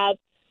 okay, I have,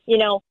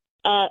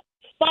 a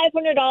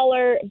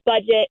 $500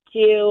 budget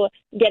to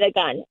get a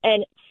gun.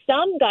 And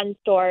some gun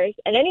stores,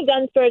 and any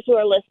gun stores who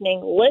are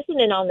listening, listen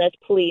in on this,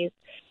 please.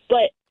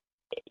 But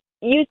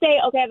you say,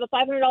 okay, I have a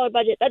 $500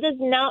 budget. That does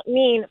not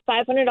mean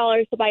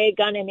 $500 to buy a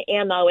gun and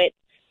ammo. It's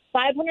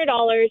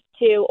 $500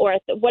 or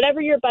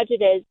whatever your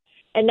budget is,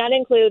 and that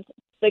includes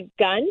the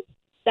gun,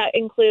 that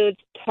includes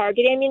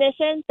target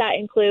ammunition, that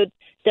includes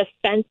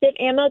defensive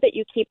ammo that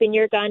you keep in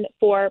your gun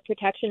for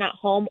protection at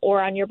home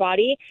or on your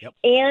body, yep,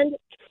 and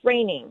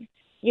training.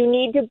 You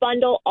need to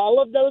bundle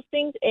all of those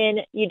things in.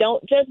 You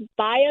don't just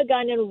buy a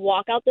gun and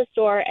walk out the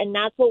store, and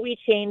that's what we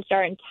changed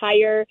our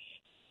entire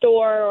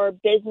store or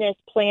business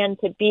plan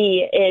to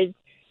be, is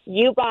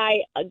you buy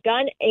a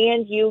gun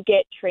and you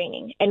get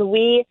training. And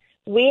we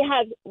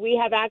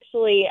have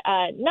actually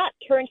not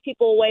turned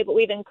people away, but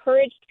we've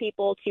encouraged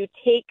people to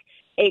take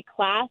a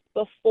class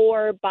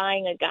before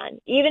buying a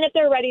gun, even if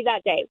they're ready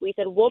that day. We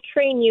said, we'll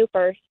train you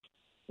first,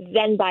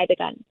 then buy the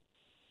gun.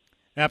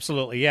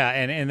 Absolutely, yeah,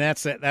 and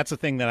that's a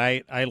thing that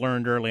I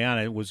learned early on.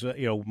 It was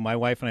my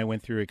wife and I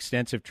went through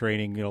extensive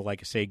training,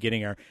 like I say,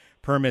 getting our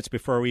permits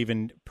before we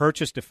even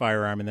purchased a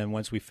firearm, and then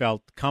once we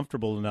felt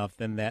comfortable enough,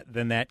 then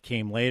that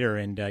came later,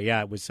 and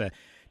it was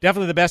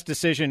definitely the best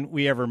decision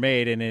we ever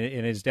made, and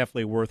it is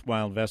definitely a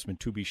worthwhile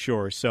investment to be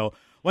sure. So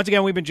once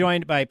again, we've been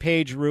joined by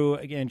Paige Roux.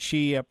 Again,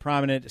 she a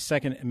prominent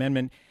Second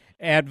Amendment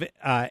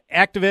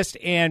activist,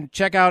 and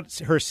check out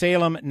her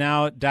Salem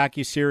Now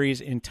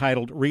docuseries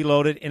entitled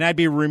Reloaded. And I'd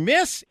be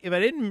remiss if I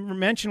didn't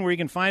mention where you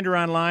can find her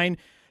online,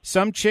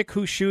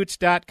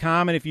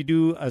 SomeChickWhoShoots.com. And if you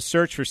do a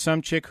search for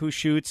Some Chick Who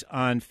Shoots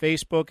on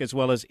Facebook as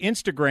well as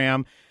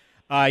Instagram,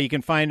 You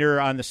can find her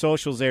on the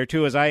socials there,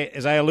 too. As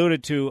I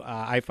alluded to,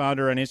 I found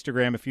her on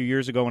Instagram a few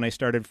years ago when I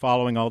started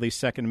following all these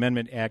Second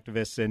Amendment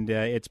activists, and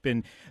it's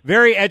been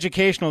very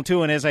educational,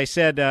 too. And as I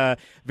said,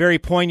 very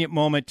poignant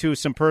moment, too,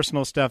 some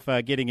personal stuff,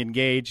 getting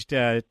engaged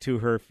to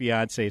her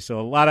fiance. So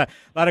a lot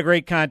of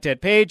great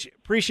content. Paige,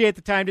 appreciate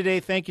the time today.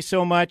 Thank you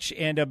so much,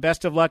 and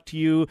best of luck to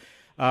you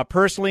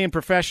personally and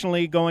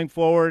professionally going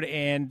forward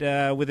and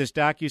with this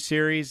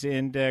docuseries.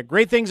 And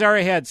great things are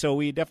ahead, so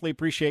we definitely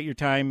appreciate your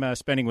time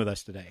spending with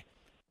us today.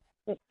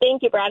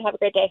 Thank you, Brad. Have a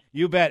great day.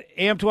 You bet.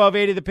 AM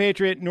 1280, The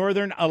Patriot,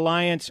 Northern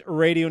Alliance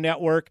Radio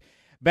Network.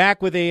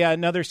 Back with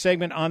another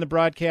segment on the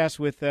broadcast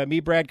with me,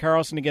 Brad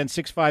Carlson. Again,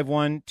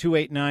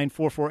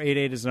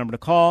 651-289-4488 is the number to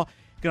call.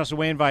 You can also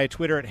weigh in via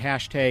Twitter at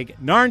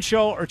 #NarnShow,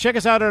 Show, or check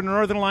us out on the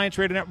Northern Alliance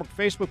Radio Network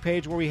Facebook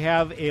page where we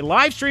have a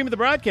live stream of the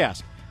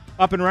broadcast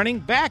up and running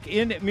back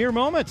in mere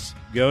moments.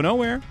 Go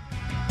nowhere.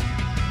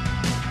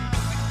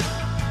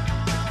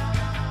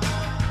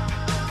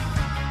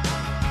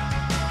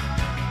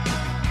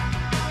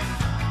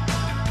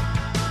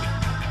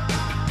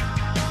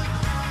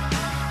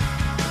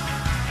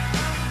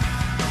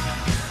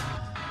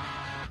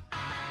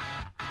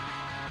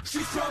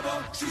 She's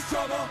trouble.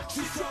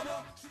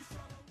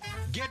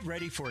 Get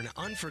ready for an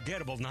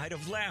unforgettable night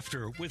of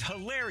laughter with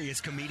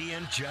hilarious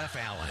comedian Jeff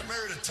Allen. I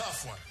married a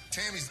tough one.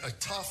 Tammy's a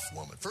tough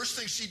woman. First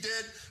thing she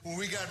did when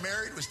we got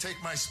married was take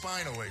my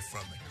spine away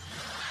from me.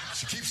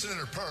 She keeps it in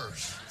her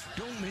purse.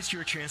 Don't miss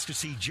your chance to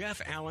see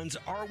Jeff Allen's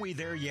Are We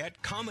There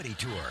Yet comedy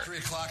tour. 3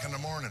 o'clock in the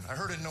morning. I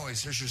heard a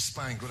noise. Here's your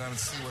spine. Go down and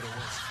see what it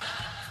was.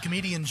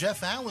 Comedian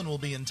Jeff Allen will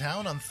be in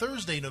town on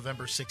Thursday,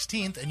 November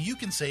 16th, and you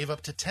can save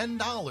up to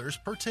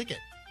 $10 per ticket.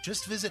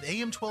 Just visit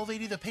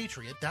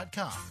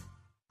am1280thepatriot.com.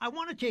 I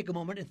want to take a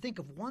moment and think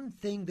of one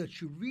thing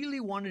that you really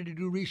wanted to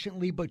do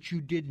recently, but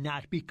you did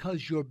not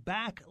because your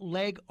back,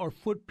 leg, or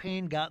foot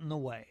pain got in the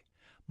way.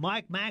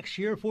 Mike Max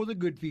here for the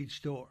Good Feet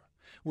store.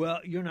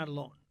 Well, you're not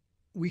alone.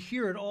 We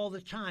hear it all the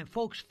time.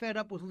 Folks fed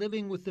up with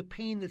living with the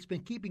pain that's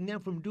been keeping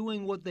them from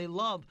doing what they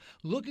love,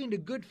 looking to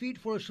Good Feet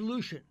for a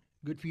solution.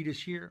 Good Feet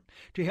is here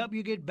to help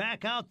you get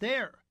back out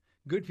there.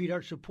 Good Feet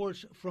are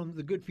supports from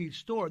the Good Feet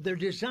store. They're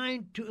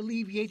designed to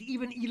alleviate,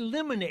 even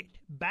eliminate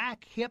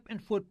back, hip,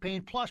 and foot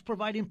pain, plus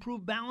provide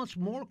improved balance,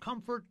 more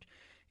comfort,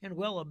 and,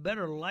 well, a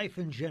better life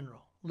in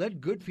general.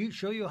 Let Good Feet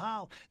show you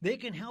how. They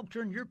can help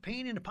turn your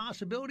pain into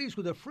possibilities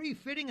with a free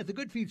fitting at the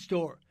Good Feet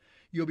store.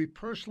 You'll be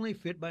personally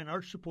fit by an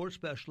arch support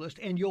specialist,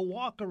 and you'll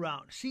walk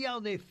around, see how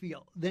they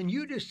feel. Then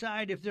you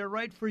decide if they're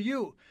right for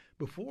you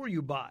before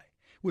you buy.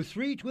 With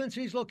 3 Twin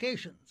Cities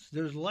locations,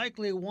 there's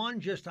likely one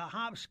just a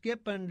hop,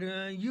 skip,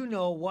 and you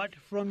know what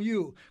from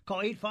you.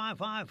 Call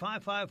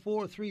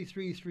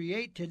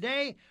 855-554-3338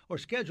 today or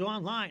schedule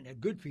online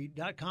at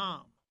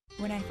goodfeet.com.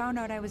 When I found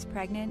out I was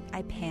pregnant,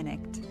 I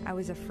panicked. I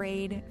was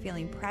afraid,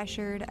 feeling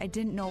pressured. I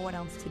didn't know what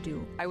else to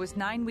do. I was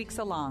 9 weeks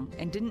along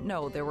and didn't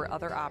know there were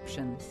other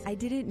options. I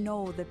didn't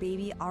know the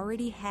baby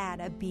already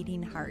had a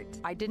beating heart.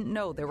 I didn't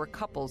know there were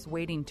couples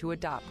waiting to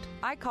adopt.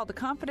 I called the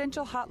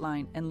confidential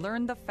hotline and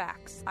learned the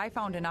facts. I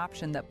found an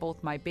option that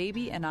both my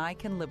baby and I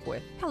can live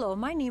with. Hello,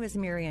 my name is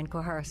Marianne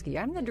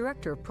Koharski. I'm the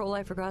director of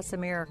Pro-Life Across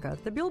America,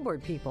 the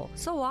Billboard people.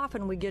 So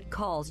often we get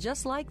calls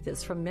just like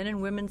this from men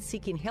and women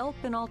seeking help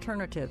and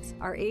alternatives.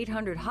 Our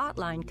 800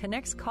 hotline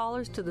connects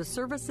callers to the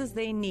services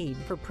they need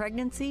for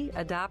pregnancy,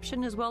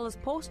 adoption, as well as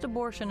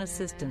post-abortion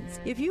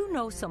assistance. If you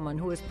know someone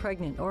who is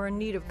pregnant or in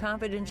need of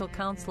confidential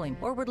counseling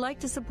or would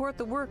like to support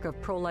the work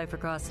of Pro-Life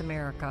Across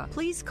America,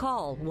 please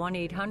call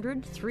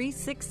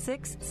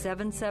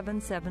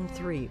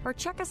 1-800-366-7773 or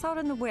check us out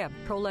on the web,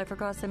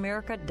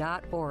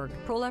 prolifeacrossamerica.org.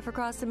 Pro-Life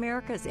Across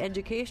America is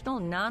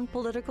educational,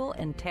 non-political,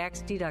 and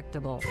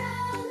tax-deductible.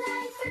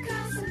 Pro-Life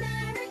Across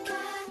America,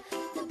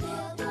 the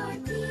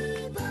Billboard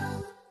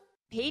people.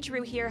 Paige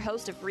Roux here,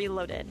 host of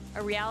Reloaded,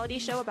 a reality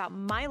show about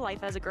my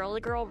life as a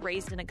girly girl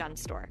raised in a gun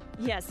store.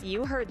 Yes,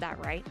 you heard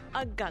that right,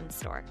 a gun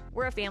store.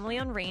 We're a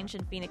family-owned range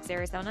in Phoenix,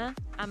 Arizona.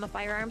 I'm a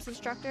firearms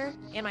instructor,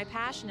 and my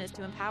passion is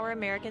to empower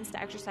Americans to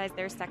exercise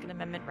their Second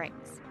Amendment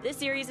rights. This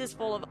series is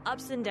full of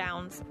ups and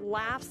downs,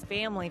 laughs,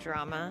 family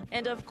drama,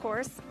 and of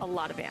course, a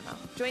lot of ammo.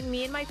 Join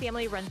me and my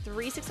family run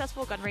 3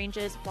 successful gun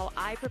ranges while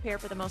I prepare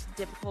for the most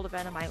difficult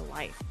event of my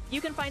life.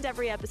 You can find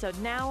every episode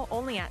now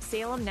only at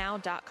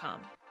salemnow.com.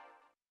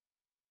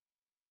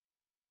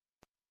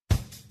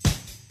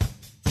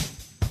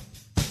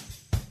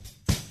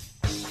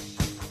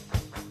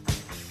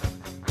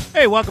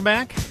 Hey, welcome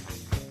back.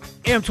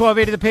 AM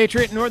 1280 The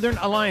Patriot, Northern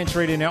Alliance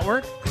Radio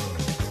Network.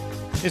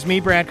 It's me,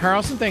 Brad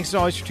Carlson. Thanks as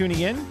always for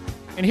tuning in.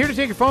 And here to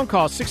take your phone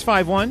call,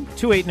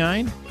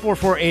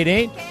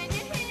 651-289-4488.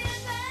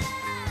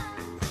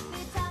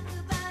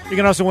 You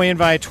can also weigh in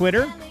via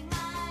Twitter,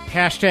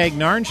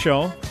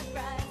 #NarnShow.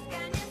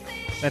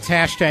 That's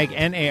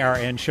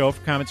 #NARN Show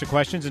for comments or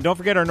questions. And don't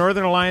forget our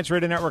Northern Alliance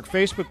Radio Network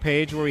Facebook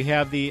page where we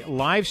have the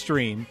live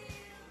stream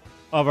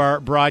of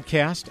our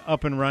broadcast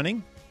up and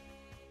running.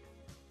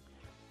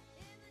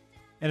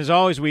 And as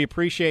always, we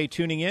appreciate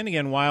tuning in.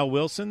 Again, Weil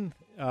Wilson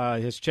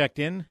has checked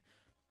in.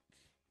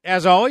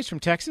 as always, from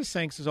Texas,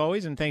 thanks as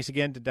always, and thanks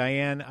again to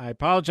Diane. I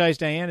apologize,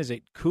 Diane. Is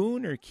it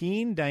Kuhn or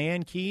Keen?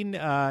 Diane Keen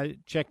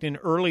checked in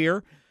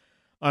earlier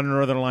on the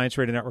Northern Alliance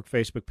Radio Network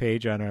Facebook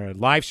page on our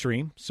live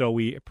stream, so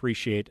we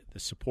appreciate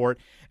the support.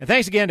 And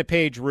thanks again to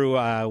Paige Roux.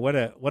 What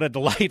a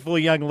delightful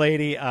young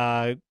lady,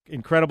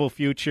 incredible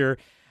future,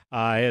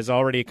 has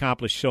already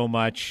accomplished so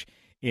much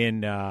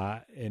in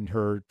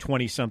her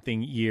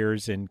 20-something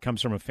years and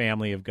comes from a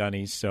family of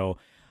gunnies, so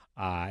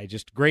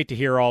just great to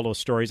hear all those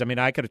stories. I mean,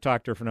 I could have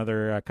talked to her for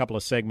another couple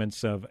of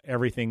segments of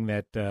everything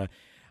that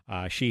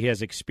she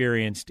has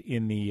experienced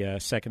in the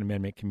Second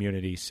Amendment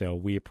community, so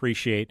we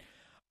appreciate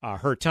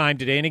her time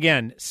today. And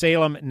again,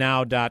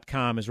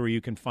 salemnow.com is where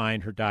you can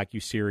find her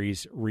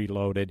docuseries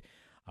Reloaded.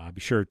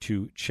 Be sure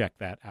to check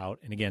that out.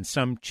 And again,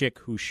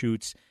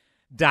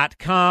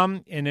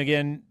 somechick.who-shoots.com. And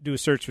again, do a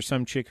search for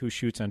Some Chick Who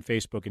Shoots on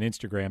Facebook and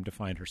Instagram to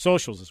find her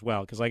socials as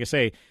well. Because like I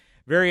say,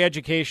 very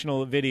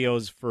educational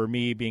videos for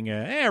me being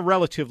a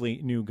relatively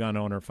new gun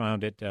owner.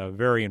 Found it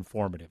very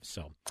informative.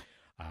 So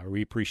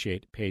we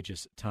appreciate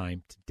Paige's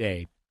time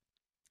today.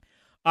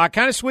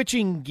 Kind of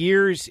switching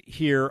gears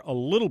here a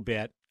little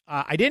bit.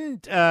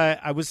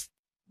 I was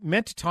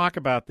meant to talk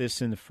about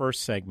this in the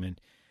first segment,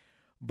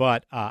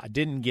 but I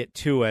didn't get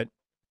to it.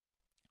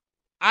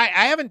 I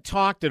haven't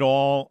talked at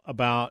all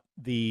about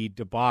the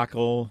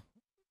debacle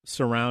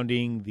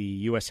surrounding the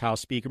U.S.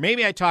 House Speaker.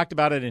 Maybe I talked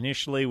about it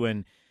initially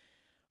when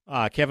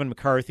Kevin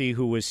McCarthy,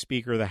 who was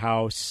Speaker of the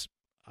House,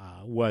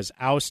 was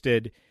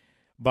ousted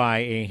by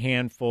a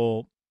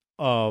handful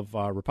of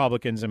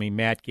Republicans. I mean,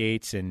 Matt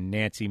Gaetz and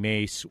Nancy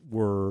Mace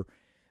were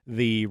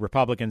the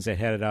Republicans that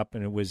headed up,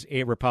 and it was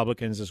 8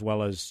 Republicans as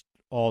well as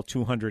all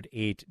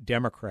 208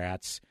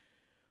 Democrats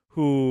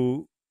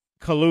who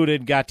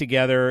colluded, got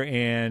together,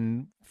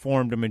 and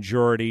formed a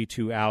majority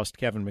to oust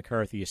Kevin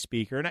McCarthy as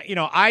Speaker. And,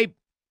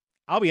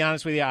 I'll be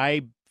honest with you,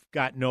 I've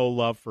got no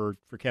love for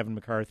Kevin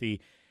McCarthy.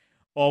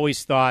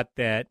 Always thought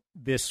that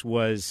this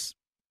was,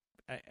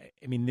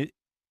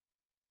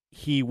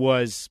 he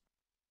was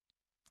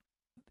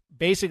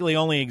basically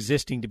only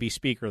existing to be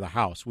Speaker of the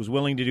House, was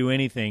willing to do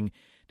anything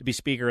to be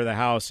Speaker of the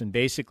House, and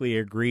basically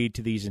agreed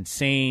to these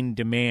insane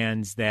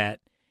demands that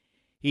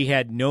he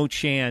had no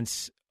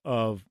chance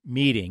of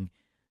meeting,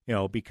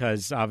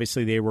 because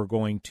obviously they were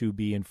going to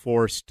be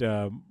enforced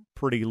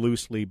pretty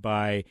loosely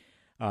by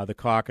the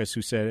caucus,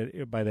 who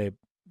said, by the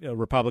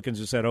Republicans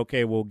who said,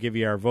 okay, we'll give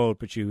you our vote,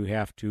 but you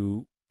have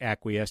to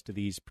acquiesce to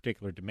these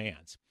particular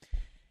demands.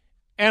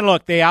 And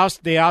look, they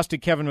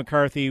ousted Kevin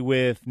McCarthy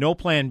with no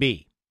plan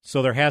B,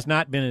 so there has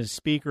not been a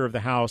Speaker of the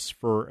House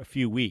for a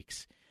few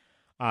weeks.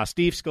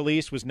 Steve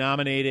Scalise was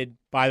nominated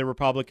by the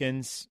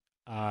Republicans,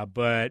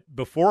 but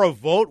before a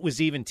vote was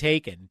even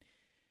taken,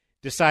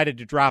 decided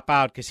to drop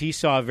out because he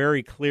saw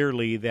very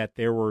clearly that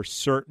there were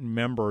certain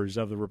members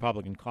of the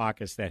Republican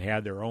caucus that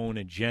had their own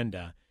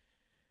agenda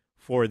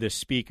for this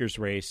Speaker's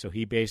race. So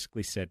he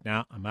basically said,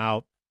 "No, I'm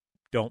out.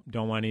 Don't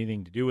want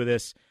anything to do with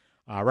this."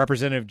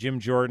 Representative Jim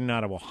Jordan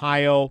out of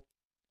Ohio,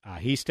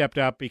 he stepped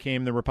up,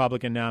 became the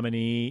Republican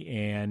nominee,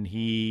 and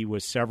he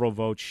was several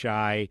votes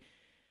shy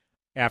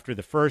after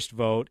the first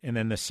vote, and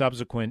then the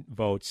subsequent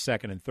votes,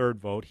 second and third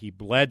vote, he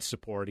bled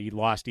support. He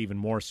lost even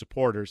more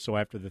supporters. So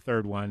after the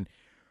third one,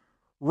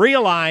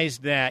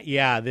 realized that,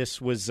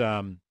 this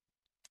wasn't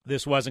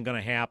going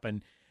to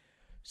happen.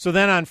 So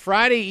then on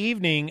Friday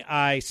evening,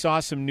 I saw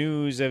some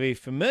news of a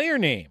familiar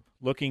name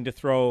looking to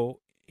throw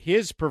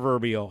his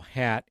proverbial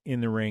hat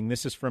in the ring.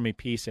 This is from a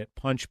piece at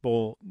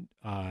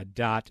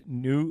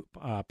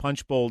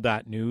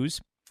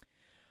punchbowl.news.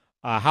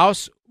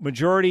 House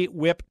Majority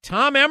Whip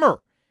Tom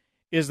Emmer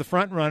is the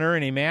front runner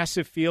in a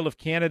massive field of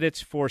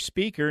candidates for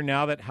Speaker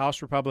now that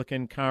House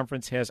Republican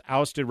Conference has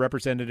ousted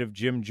Representative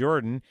Jim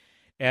Jordan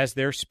as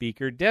their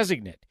Speaker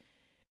designate.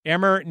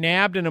 Emmer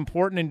nabbed an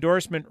important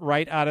endorsement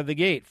right out of the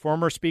gate.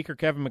 Former Speaker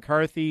Kevin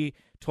McCarthy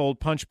told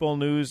Punchbowl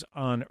News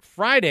on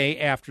Friday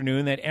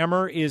afternoon that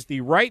Emmer is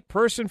the right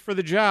person for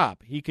the job.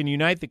 He can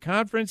unite the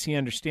conference. He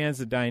understands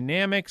the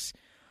dynamics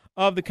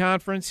of the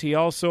conference. He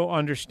also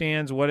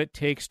understands what it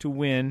takes to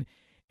win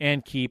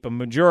and keep a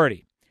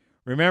majority.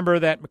 Remember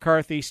that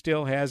McCarthy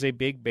still has a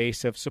big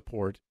base of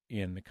support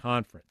in the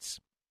conference.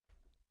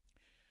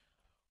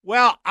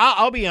 Well,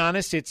 I'll be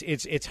honest.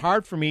 It's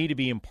hard for me to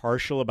be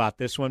impartial about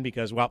this one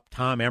because,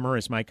 Tom Emmer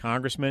is my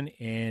congressman,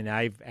 and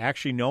I've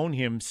actually known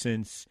him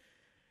since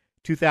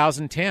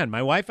 2010.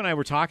 My wife and I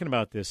were talking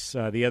about this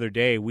the other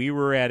day. We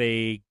were at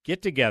a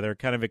get-together,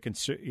 kind of a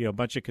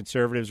bunch of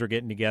conservatives were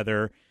getting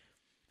together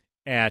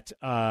at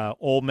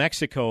Old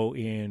Mexico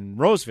in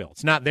Roseville.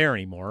 It's not there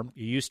anymore.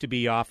 It used to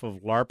be off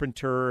of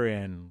Larpenteur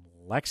and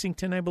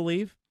Lexington, I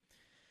believe.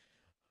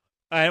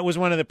 It was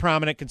one of the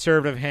prominent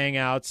conservative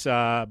hangouts,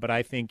 but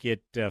I think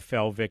it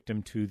fell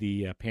victim to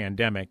the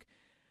pandemic.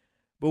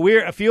 But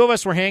a few of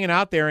us were hanging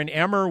out there, and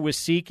Emmer was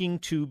seeking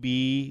to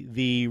be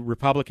the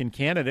Republican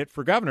candidate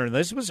for governor. And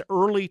this was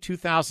early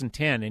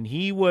 2010, and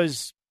he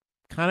was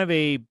kind of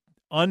a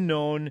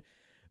unknown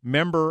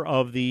member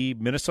of the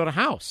Minnesota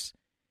House.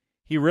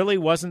 He really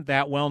wasn't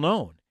that well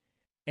known.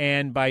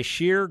 And by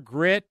sheer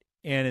grit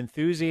and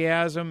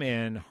enthusiasm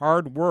and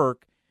hard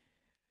work,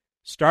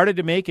 started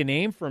to make a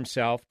name for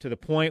himself to the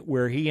point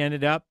where he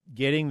ended up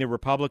getting the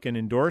Republican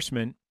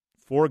endorsement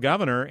for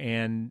governor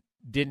and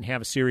didn't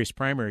have a serious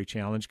primary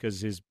challenge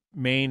because his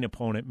main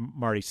opponent,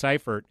 Marty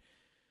Seifert,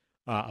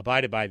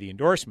 abided by the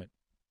endorsement.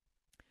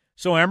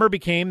 So Emmer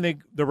became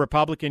the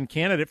Republican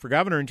candidate for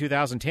governor in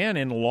 2010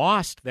 and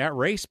lost that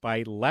race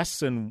by less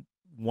than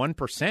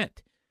 1%.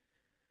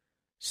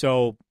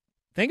 So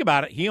think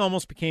about it. He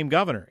almost became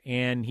governor,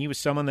 and he was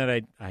someone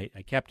that I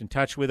kept in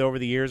touch with over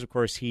the years. Of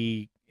course,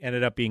 he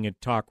ended up being a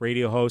talk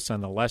radio host on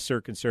the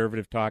lesser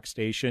conservative talk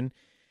station.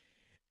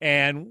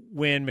 And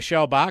when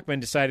Michelle Bachmann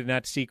decided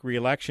not to seek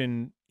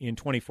re-election in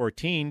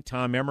 2014,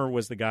 Tom Emmer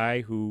was the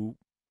guy who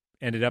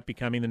ended up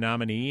becoming the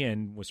nominee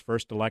and was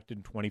first elected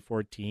in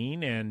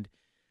 2014 and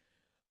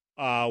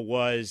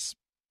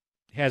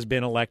has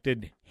been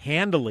elected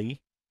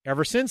handily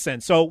ever since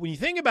then. So when you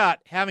think about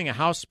having a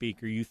House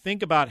Speaker, you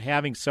think about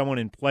having someone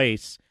in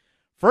place,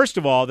 first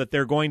of all, that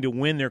they're going to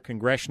win their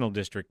congressional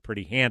district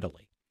pretty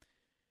handily,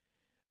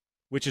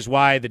 which is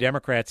why the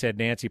Democrats had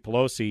Nancy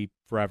Pelosi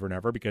forever and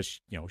ever because,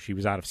 she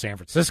was out of San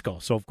Francisco.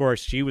 So, of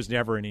course, she was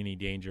never in any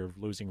danger of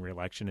losing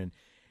re-election. And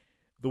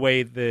the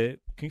way the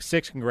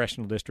 6th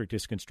congressional district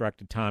is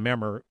constructed, Tom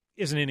Emmer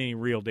isn't in any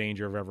real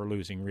danger of ever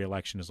losing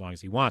re-election as long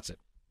as he wants it.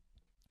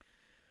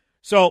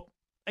 So,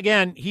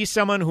 again, he's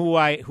someone who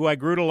I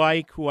grew to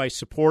like, who I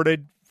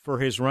supported for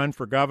his run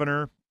for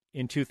governor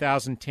in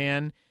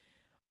 2010.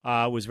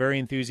 Was very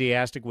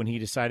enthusiastic when he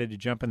decided to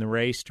jump in the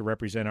race to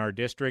represent our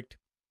district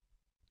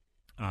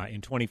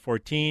in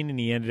 2014, and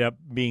he ended up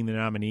being the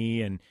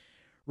nominee and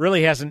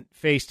really hasn't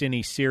faced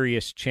any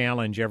serious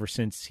challenge ever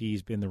since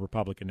he's been the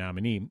Republican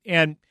nominee.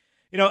 And,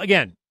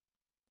 again,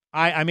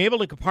 I'm able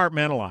to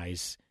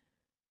compartmentalize,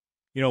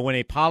 when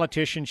a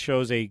politician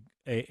shows a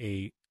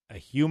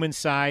human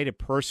side, a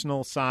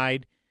personal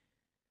side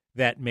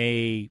that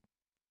may,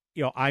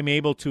 I'm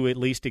able to at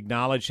least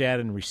acknowledge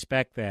that and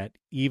respect that,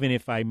 even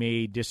if I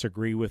may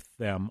disagree with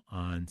them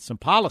on some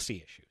policy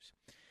issues.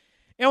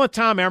 And with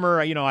Tom Emmer,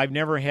 I've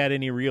never had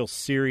any real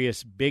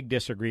serious big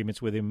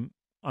disagreements with him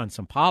on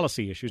some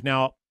policy issues.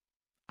 Now,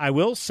 I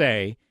will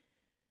say,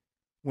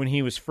 when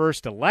he was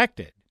first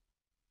elected,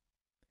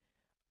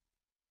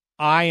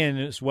 I, and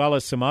as well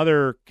as some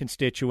other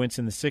constituents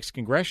in the 6th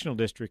congressional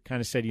district,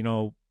 kind of said,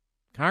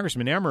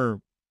 Congressman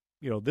Emmer,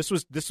 this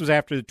was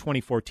after the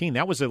 2014.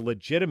 That was a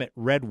legitimate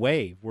red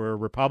wave where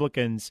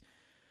Republicans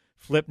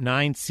flipped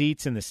 9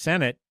 seats in the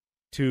Senate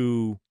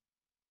to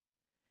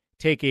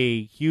take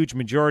a huge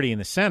majority in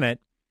the Senate.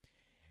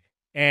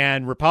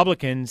 And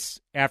Republicans,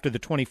 after the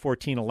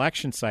 2014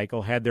 election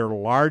cycle, had their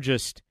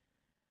largest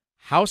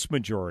House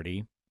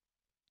majority,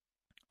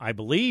 I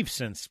believe,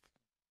 since,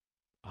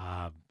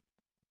 I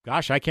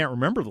can't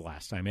remember the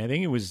last time. I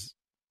think it was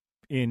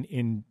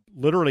in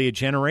literally a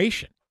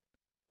generation.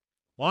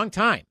 Long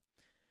time.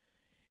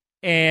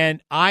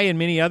 And I and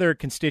many other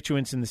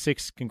constituents in the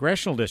 6th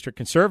congressional district,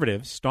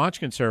 conservatives, staunch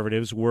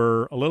conservatives,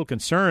 were a little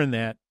concerned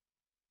that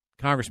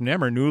Congressman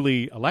Emmer,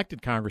 newly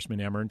elected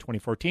Congressman Emmer in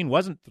 2014,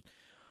 wasn't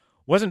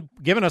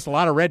giving us a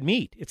lot of red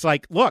meat. It's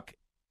like, look,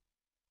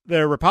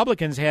 the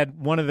Republicans had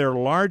one of their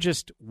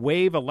largest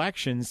wave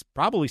elections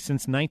probably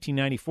since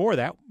 1994.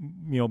 That,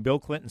 Bill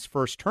Clinton's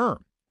first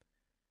term.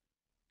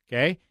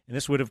 Okay, and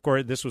this was of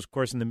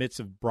course in the midst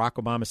of Barack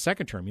Obama's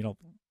second term.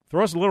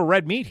 Throw us a little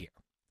red meat here.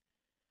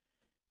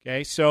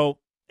 Okay, so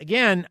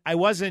again,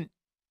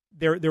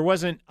 there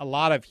wasn't a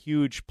lot of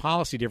huge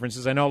policy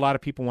differences. I know a lot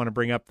of people want to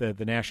bring up the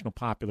national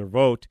popular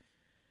vote,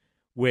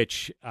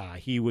 which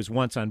he was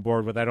once on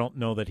board with. I don't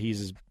know that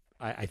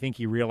I think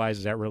he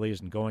realizes that really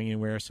isn't going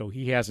anywhere, so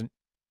he hasn't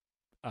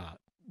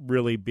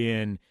really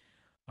been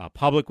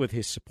public with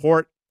his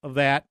support of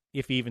that,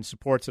 if he even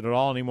supports it at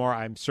all anymore.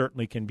 I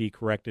certainly can be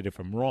corrected if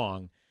I'm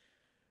wrong,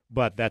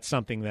 but that's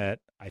something that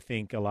I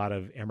think a lot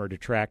of Emmer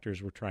detractors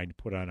were trying to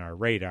put on our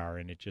radar,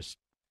 and it just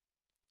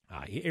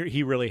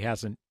he really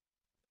hasn't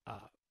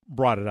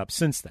brought it up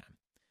since then.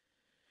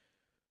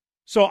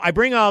 So I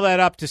bring all that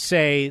up to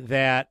say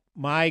that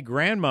my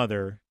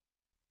grandmother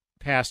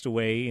passed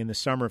away in the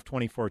summer of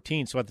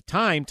 2014. So at the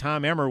time,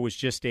 Tom Emmer was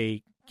just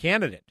a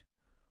candidate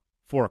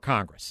for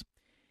Congress.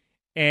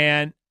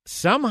 And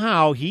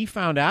somehow he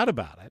found out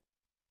about it,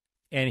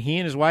 and he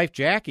and his wife,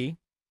 Jackie,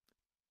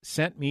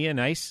 sent me a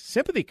nice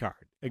sympathy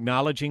card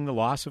acknowledging the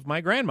loss of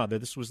my grandmother.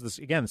 This was,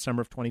 the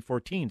summer of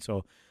 2014,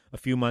 so a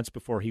few months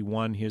before he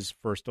won his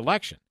first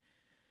election.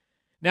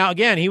 Now,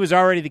 again, he was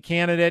already the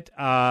candidate.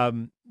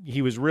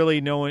 He was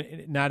really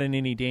not in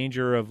any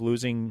danger of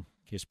losing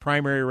his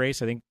primary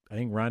race. I think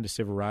Rhonda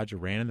Sivaraja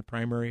ran in the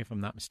primary, if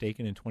I'm not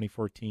mistaken, in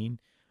 2014.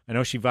 I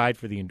know she vied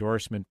for the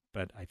endorsement,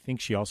 but I think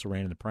she also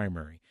ran in the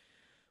primary.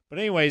 But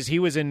anyways, he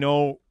was in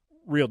no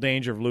real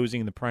danger of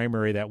losing the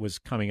primary that was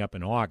coming up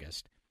in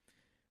August.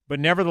 But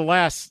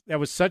nevertheless, that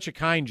was such a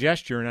kind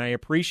gesture, and I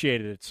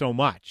appreciated it so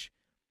much.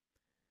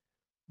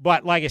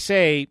 But like I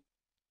say,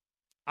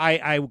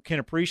 I can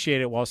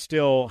appreciate it while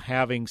still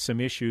having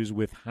some issues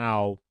with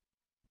how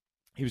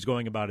he was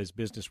going about his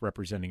business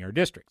representing our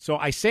district. So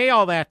I say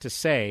all that to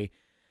say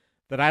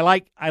that I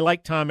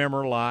like Tom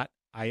Emmer a lot.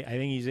 I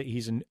think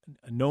he's a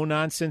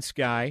no-nonsense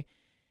guy.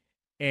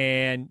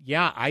 And,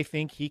 yeah, I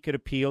think he could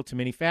appeal to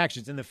many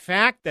factions. And the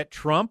fact that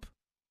Trump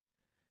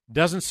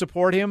doesn't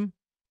support him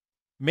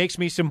makes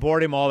me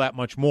support him all that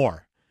much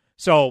more.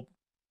 So,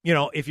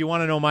 if you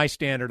want to know my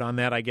standard on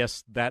that, I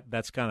guess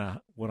that's kind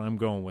of what I'm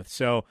going with.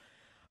 So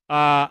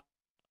I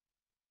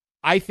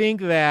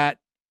think that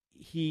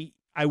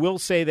I will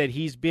say that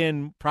he's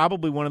been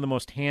probably one of the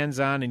most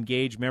hands-on,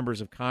 engaged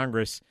members of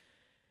Congress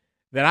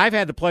that I've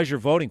had the pleasure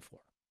of voting for.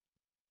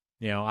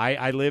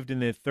 I lived in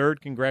the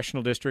 3rd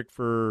Congressional District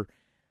for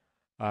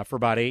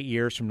about 8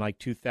 years, from like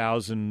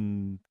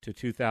 2000 to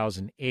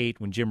 2008,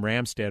 when Jim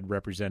Ramstad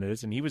represented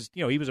us, and he was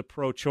a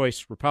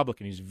pro-choice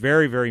Republican. He's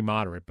very, very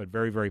moderate, but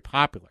very, very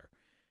popular,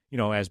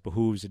 as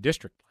behooves a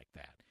district like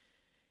that.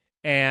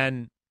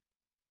 And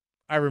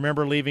I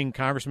remember leaving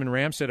Congressman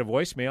Ramstad a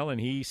voicemail,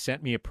 and he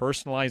sent me a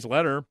personalized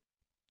letter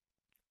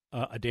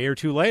a day or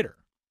two later,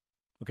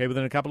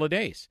 within a couple of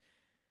days,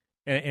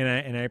 and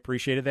I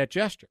appreciated that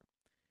gesture.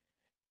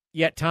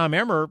 Yet Tom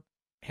Emmer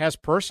has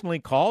personally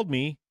called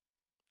me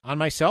on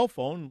my cell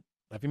phone,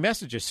 left me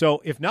messages.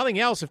 So if nothing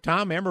else, if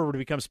Tom Emmer were to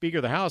become Speaker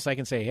of the House, I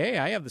can say, hey,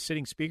 I have the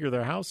sitting Speaker of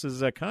the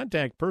House's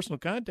personal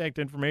contact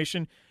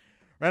information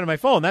right on my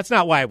phone. That's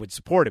not why I would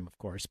support him, of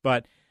course.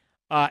 But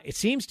it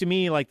seems to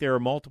me like there are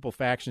multiple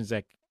factions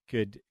that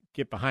could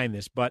get behind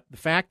this. But the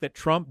fact that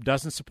Trump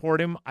doesn't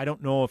support him, I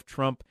don't know if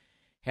Trump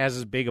has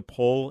as big a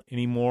pull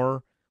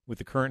anymore with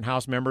the current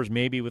House members,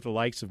 maybe with the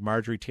likes of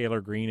Marjorie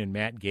Taylor Greene and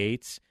Matt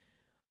Gaetz.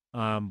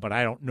 But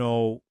I don't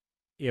know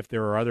if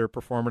there are other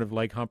performative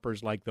leg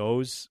humpers like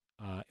those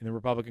in the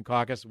Republican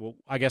caucus. Well,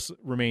 I guess it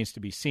remains to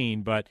be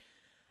seen. But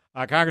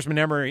Congressman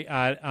Emmer,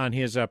 on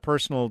his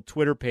personal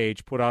Twitter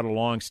page, put out a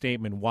long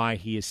statement why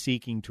he is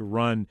seeking to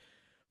run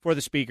for the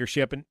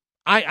speakership. And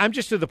I'm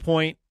just to the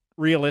point,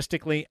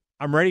 realistically,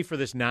 I'm ready for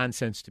this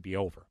nonsense to be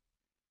over.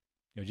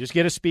 Just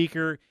get a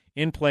speaker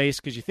in place,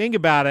 because you think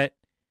about it,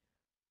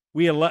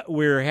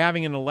 we're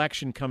having an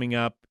election coming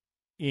up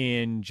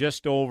in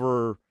just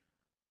over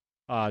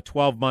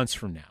 12 months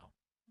from now.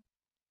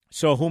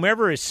 So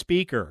whomever is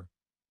speaker,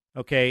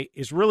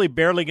 is really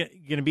barely going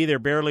to be there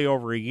barely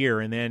over a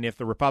year. And then if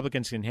the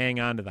Republicans can hang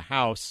on to the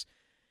House,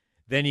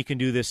 then you can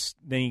do this.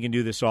 Then you can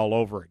do this all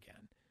over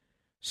again.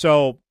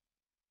 So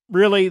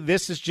really,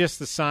 this is just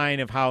the sign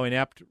of how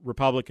inept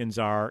Republicans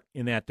are,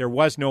 in that there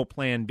was no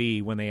plan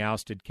B when they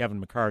ousted Kevin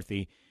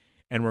McCarthy,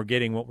 and we're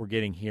getting what we're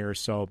getting here.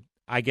 So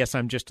I guess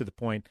I'm just to the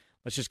point.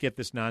 Let's just get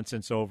this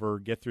nonsense over,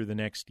 get through the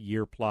next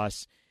year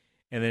plus,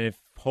 and then if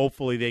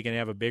hopefully they can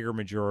have a bigger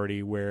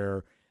majority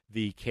where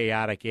the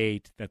chaotic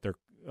 8 that they're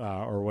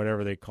or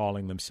whatever they're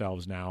calling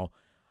themselves now,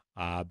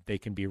 they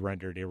can be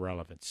rendered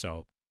irrelevant.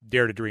 So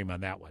dare to dream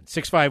on that one.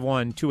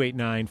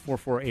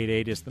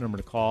 651-289-4488 is the number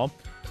to call.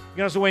 You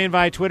can also weigh in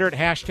via Twitter at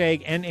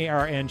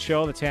 #NARN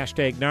Show. That's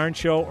 #NARN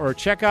Show. Or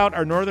check out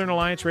our Northern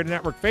Alliance Radio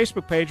Network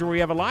Facebook page, where we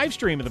have a live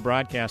stream of the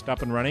broadcast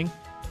up and running.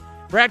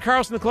 Brad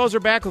Carlson, the closer,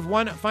 back with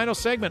one final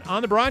segment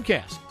on the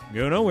broadcast.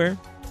 Go nowhere.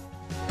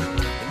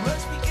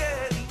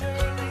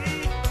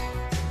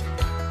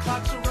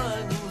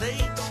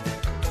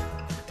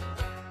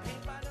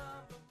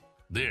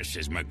 This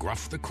is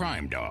McGruff the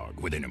Crime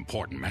Dog with an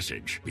important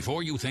message.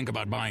 Before you think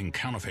about buying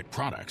counterfeit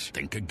products,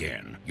 think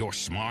again. You're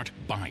smart,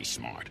 buy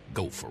smart.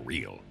 Go for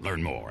real.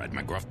 Learn more at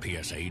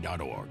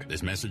McGruffPSA.org.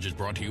 This message is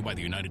brought to you by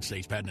the United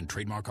States Patent and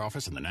Trademark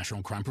Office and the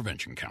National Crime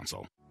Prevention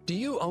Council. Do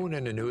you own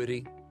an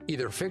annuity,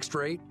 either fixed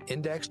rate,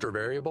 indexed, or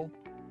variable?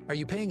 Are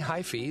you paying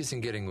high fees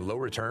and getting low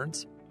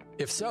returns?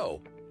 If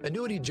so,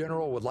 Annuity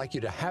General would like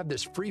you to have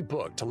this free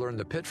book to learn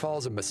the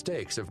pitfalls and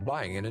mistakes of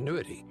buying an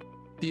annuity.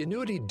 The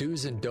Annuity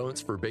Do's and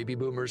Don'ts for Baby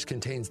Boomers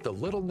contains the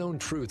little-known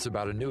truths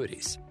about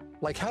annuities,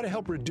 like how to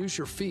help reduce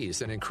your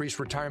fees and increase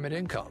retirement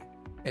income.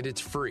 And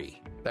it's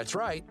free. That's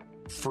right,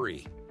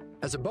 free.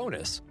 As a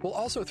bonus, we'll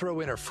also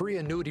throw in a free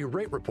annuity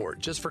rate report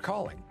just for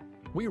calling.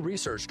 We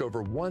researched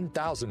over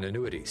 1,000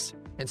 annuities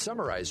and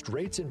summarized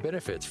rates and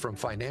benefits from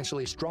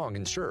financially strong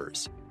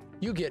insurers.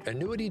 You get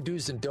Annuity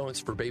Do's and Don'ts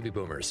for Baby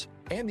Boomers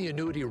and the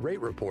Annuity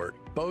Rate Report,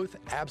 both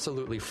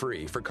absolutely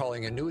free, for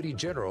calling Annuity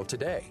General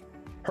today.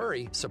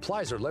 Hurry,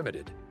 supplies are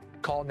limited.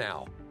 Call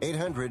now.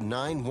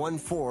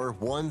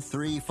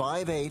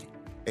 800-914-1358.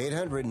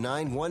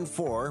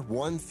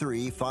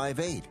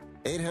 800-914-1358.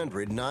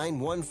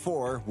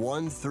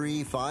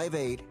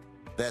 800-914-1358.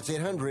 That's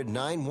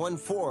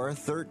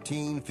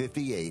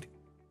 800-914-1358.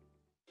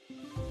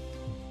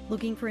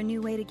 Looking for a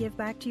new way to give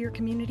back to your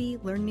community,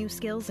 learn new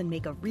skills, and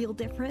make a real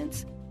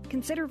difference?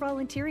 Consider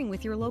volunteering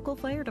with your local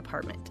fire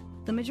department.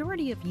 The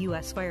majority of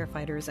U.S.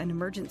 firefighters and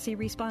emergency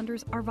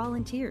responders are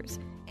volunteers,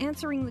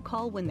 answering the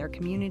call when their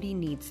community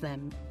needs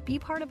them. Be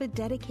part of a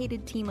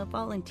dedicated team of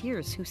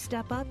volunteers who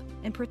step up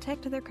and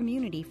protect their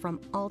community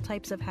from all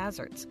types of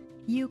hazards.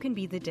 You can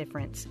be the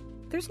difference.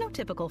 There's no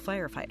typical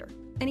firefighter.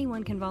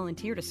 Anyone can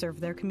volunteer to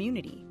serve their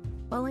community.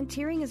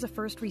 Volunteering as a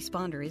first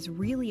responder is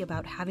really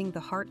about having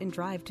the heart and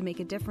drive to make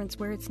a difference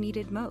where it's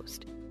needed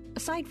most.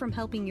 Aside from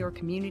helping your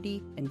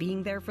community and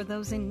being there for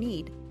those in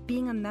need,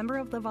 being a member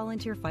of the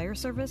Volunteer Fire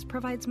Service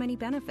provides many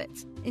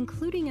benefits,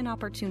 including an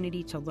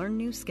opportunity to learn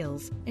new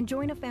skills and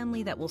join a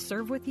family that will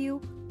serve with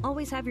you,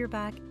 always have your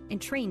back,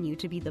 and train you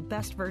to be the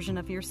best version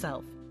of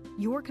yourself.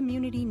 Your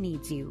community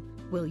needs you.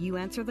 Will you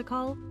answer the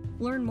call?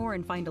 Learn more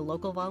and find a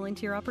local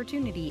volunteer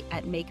opportunity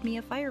at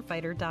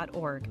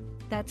makemeafirefighter.org.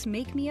 That's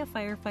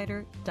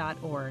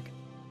makemeafirefighter.org.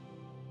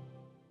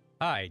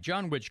 Hi,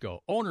 John Wichko,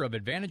 owner of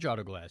Advantage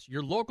Auto Glass,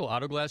 your local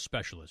auto glass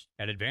specialist.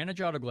 At Advantage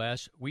Auto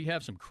Glass, we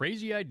have some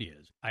crazy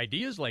ideas.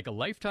 Ideas like a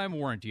lifetime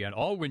warranty on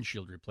all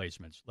windshield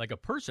replacements, like a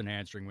person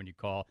answering when you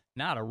call,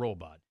 not a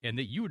robot, and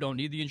that you don't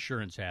need the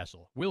insurance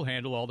hassle. We'll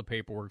handle all the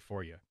paperwork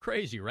for you.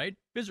 Crazy, right?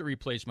 Visit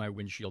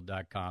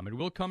ReplaceMyWindshield.com and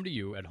we'll come to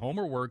you at home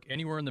or work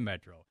anywhere in the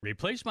metro.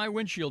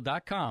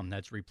 ReplaceMyWindshield.com.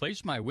 That's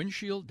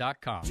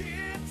ReplaceMyWindshield.com.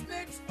 Chips,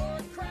 nicks, or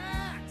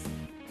cracks,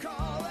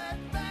 call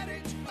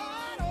Advantage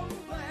Auto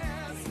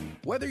Glass.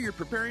 Whether you're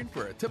preparing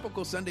for a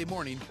typical Sunday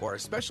morning or a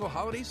special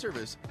holiday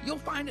service, you'll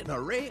find an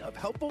array of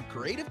helpful,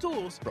 creative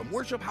tools from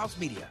Worship House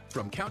Media.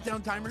 From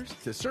countdown timers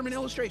to sermon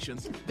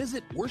illustrations,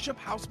 visit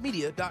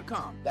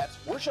WorshipHouseMedia.com. That's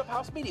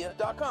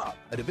WorshipHouseMedia.com,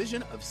 a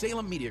division of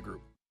Salem Media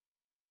Group.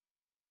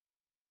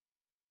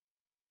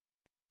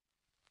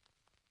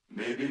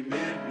 Maybe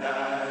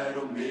midnight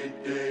or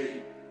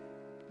midday,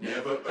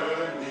 never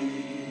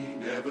early,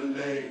 never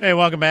late. Hey,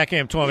 welcome back.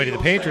 AM 1280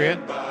 The Patriot.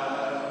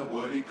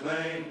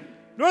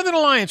 Northern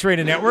Alliance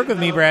Radio Network with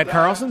me, Brad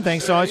Carlson.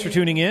 Thanks always for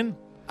tuning in.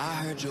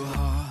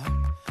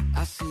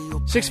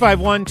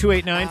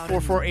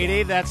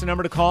 651-289-4488. That's the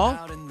number to call.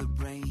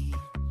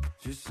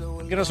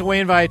 Get us away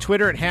in via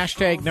Twitter at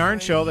hashtag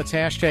NARN Show. That's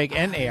hashtag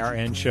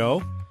NARN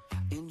Show.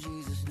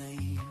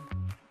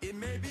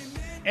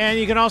 And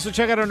you can also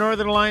check out our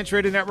Northern Alliance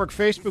Radio Network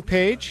Facebook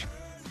page,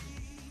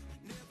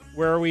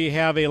 where we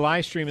have a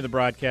live stream of the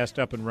broadcast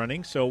up and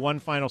running. So one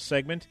final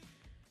segment,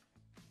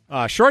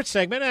 short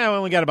segment. I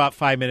only got about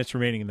 5 minutes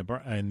remaining in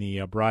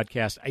the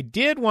broadcast. I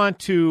did want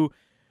to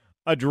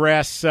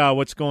address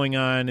what's going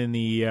on in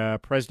the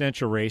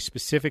presidential race,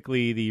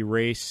 specifically the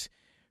race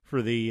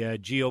for the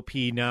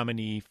GOP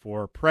nominee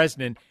for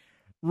president.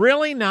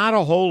 Really not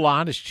a whole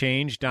lot has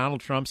changed.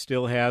 Donald Trump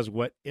still has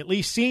what at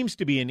least seems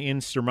to be an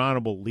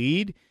insurmountable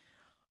lead.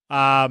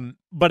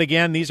 But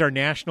again, these are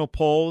national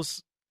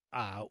polls.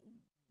 I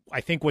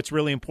think what's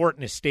really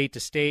important is state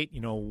to state.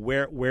 You know,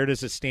 where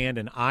does it stand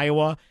in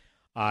Iowa?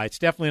 It's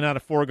definitely not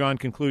a foregone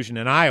conclusion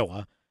in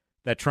Iowa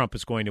that Trump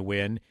is going to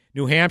win.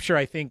 New Hampshire,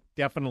 I think,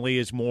 definitely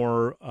is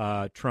more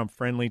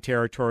Trump-friendly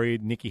territory.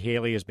 Nikki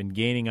Haley has been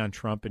gaining on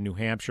Trump in New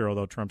Hampshire,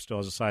 although Trump still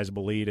has a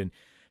sizable lead. And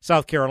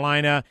South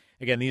Carolina,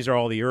 again, these are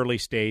all the early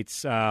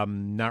states.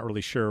 Not really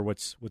sure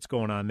what's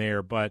going on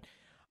there. But,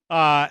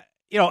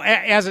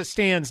 as it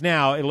stands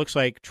now, it looks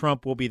like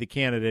Trump will be the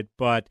candidate.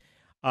 But,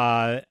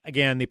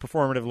 again, the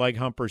performative leg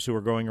humpers who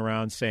are going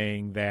around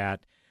saying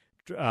that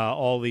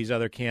all these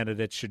other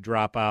candidates should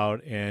drop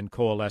out and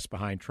coalesce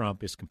behind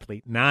Trump is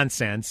complete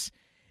nonsense.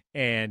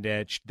 And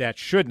that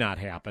should not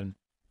happen.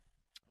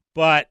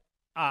 But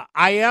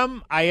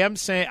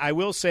I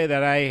will say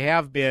that I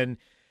have been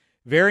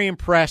very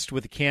impressed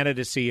with the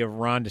candidacy of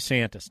Ron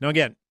DeSantis. Now,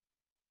 again,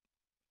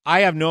 I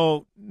have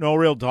no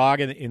real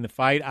dog in the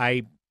fight.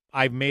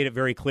 I've made it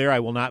very clear I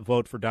will not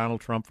vote for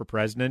Donald Trump for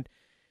president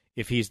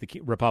if he's the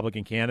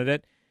Republican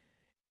candidate.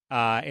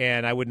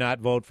 And I would not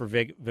vote for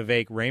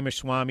Vivek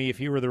Ramaswamy if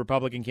he were the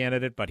Republican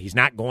candidate, but he's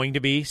not going to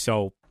be,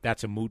 so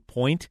that's a moot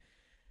point.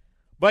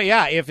 But,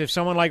 yeah, if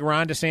someone like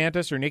Ron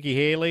DeSantis or Nikki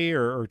Haley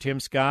or Tim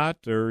Scott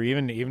or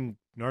even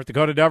North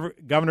Dakota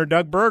Governor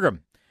Doug Burgum,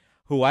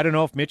 who I don't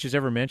know if Mitch has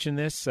ever mentioned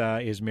this,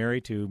 is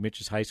married to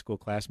Mitch's high school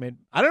classmate.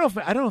 I don't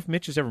know if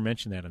Mitch has ever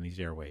mentioned that on these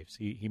airwaves.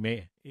 He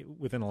may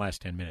within the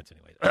last 10 minutes,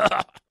 anyways.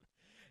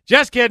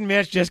 Just kidding,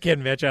 Mitch. Just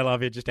kidding, Mitch. I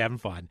love you. Just having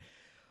fun.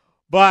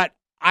 But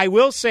I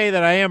will say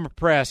that I am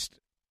impressed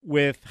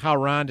with how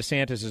Ron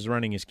DeSantis is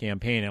running his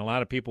campaign, and a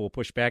lot of people will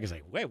push back and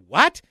say, "Wait,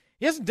 what?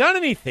 He hasn't done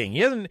anything. He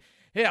hasn't.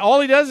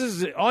 All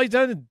he's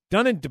done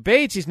in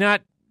debates. He's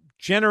not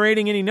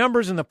generating any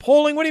numbers in the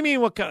polling. What do you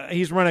mean?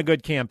 He's run a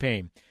good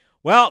campaign?"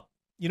 Well,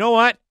 you know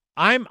what?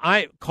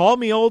 I call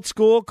me old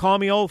school, call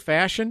me old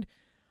fashioned.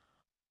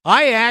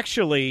 I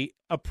actually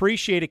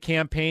appreciate a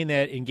campaign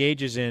that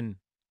engages in,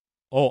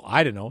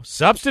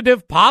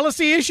 substantive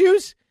policy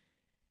issues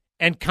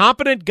and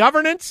competent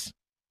governance.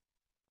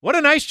 What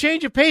a nice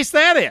change of pace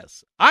that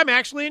is. I'm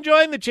actually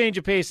enjoying the change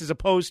of pace as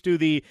opposed to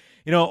the,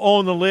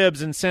 own the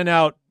libs and send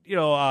out,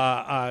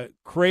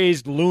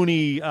 crazed,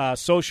 loony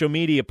social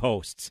media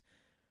posts.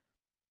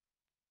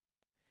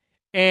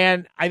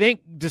 And I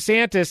think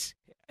DeSantis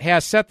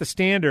has set the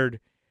standard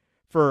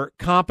for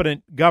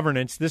competent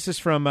governance. This is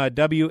from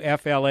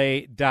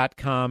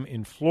WFLA.com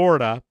in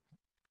Florida.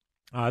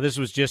 This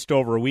was just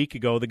over a week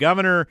ago. The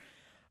Governor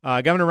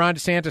Ron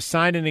DeSantis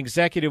signed an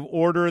executive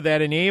order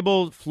that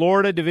enabled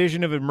Florida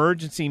Division of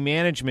Emergency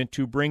Management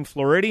to bring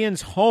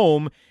Floridians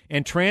home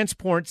and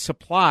transport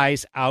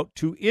supplies out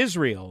to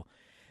Israel.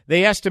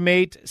 They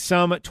estimate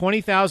some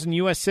 20,000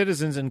 U.S.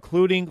 citizens,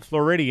 including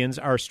Floridians,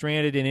 are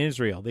stranded in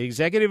Israel. The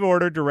executive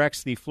order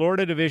directs the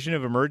Florida Division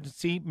of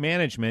Emergency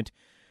Management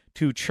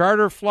to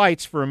charter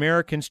flights for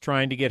Americans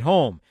trying to get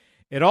home.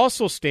 It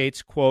also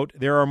states, quote,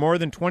 there are more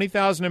than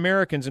 20,000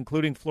 Americans,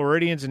 including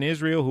Floridians in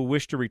Israel, who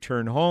wish to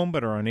return home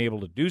but are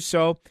unable to do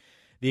so.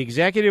 The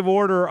executive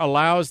order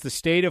allows the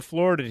state of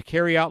Florida to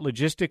carry out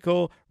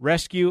logistical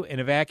rescue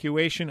and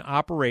evacuation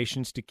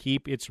operations to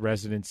keep its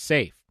residents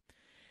safe.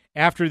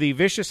 After the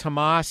vicious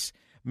Hamas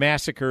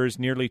massacres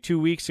nearly 2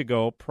 weeks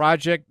ago,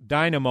 Project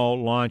Dynamo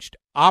launched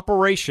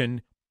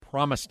Operation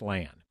Promised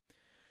Land.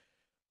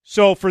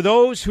 So for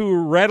those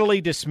who readily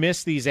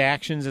dismiss these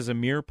actions as a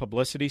mere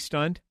publicity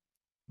stunt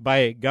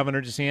by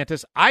Governor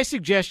DeSantis, I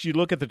suggest you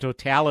look at the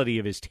totality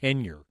of his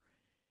tenure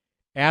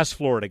as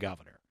Florida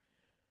governor.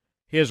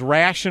 His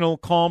rational,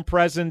 calm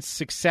presence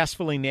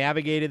successfully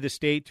navigated the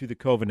state through the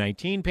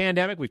COVID-19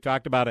 pandemic. We've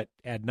talked about it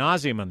ad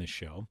nauseum on this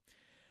show.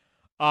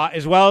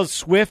 As well as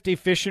swift,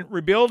 efficient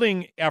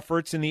rebuilding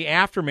efforts in the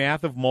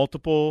aftermath of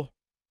multiple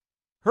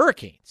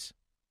hurricanes.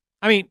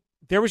 I mean,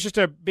 there was just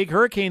a big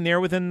hurricane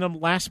there within the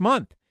last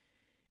month,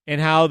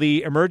 and how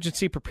the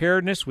emergency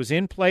preparedness was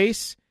in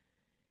place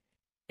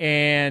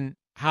and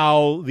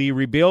how the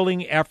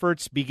rebuilding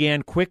efforts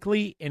began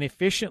quickly and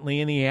efficiently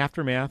in the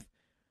aftermath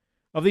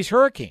of these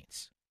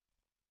hurricanes.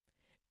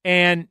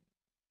 And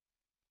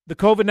the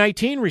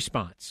COVID-19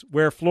 response,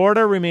 where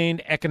Florida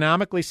remained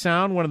economically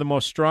sound, one of the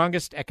most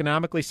strongest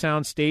economically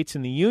sound states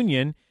in the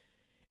union.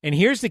 And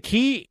here's the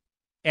key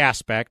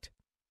aspect,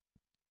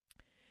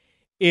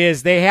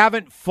 is they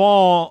haven't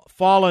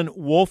fallen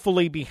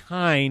woefully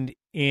behind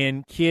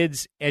in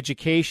kids'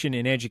 education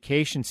and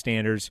education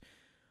standards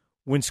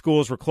when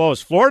schools were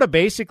closed. Florida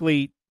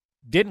basically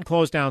didn't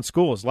close down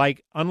schools,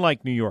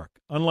 unlike New York,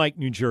 unlike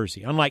New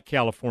Jersey, unlike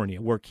California,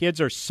 where kids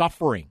are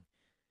suffering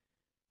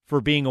for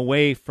being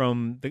away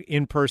from the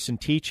in-person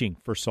teaching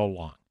for so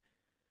long.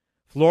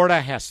 Florida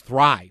has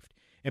thrived.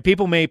 And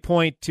people may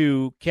point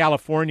to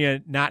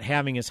California not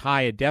having as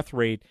high a death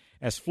rate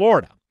as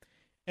Florida.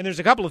 And there's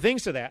a couple of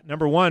things to that.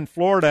 Number one,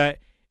 Florida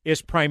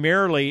is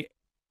primarily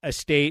a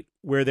state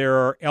where there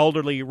are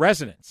elderly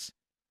residents.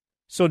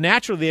 So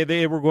naturally,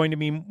 they were going to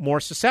be more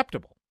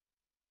susceptible.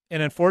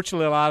 And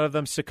unfortunately, a lot of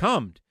them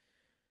succumbed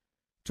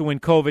to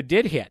when COVID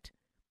did hit.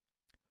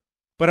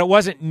 But it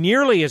wasn't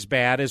nearly as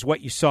bad as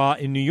what you saw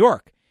in New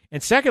York.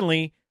 And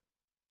secondly,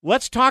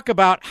 let's talk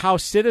about how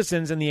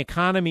citizens and the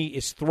economy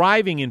is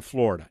thriving in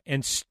Florida,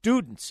 and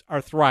students are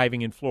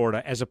thriving in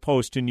Florida as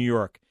opposed to New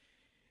York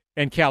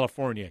and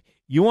California.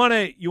 You want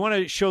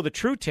to show the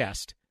true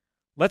test.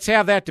 Let's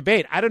have that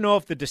debate. I don't know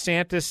if the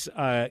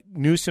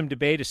DeSantis-Newsom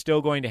debate is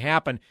still going to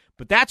happen,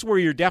 but that's where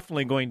you're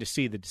definitely going to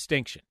see the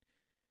distinction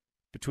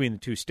between the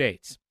two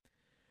states.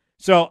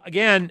 So,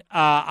 again,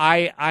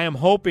 I am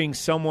hoping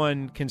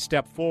someone can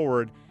step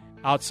forward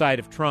outside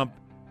of Trump.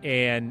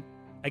 And,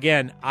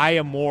 again, I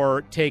am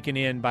more taken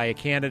in by a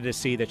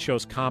candidacy that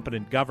shows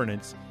competent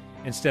governance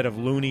instead of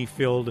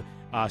loony-filled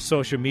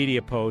social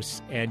media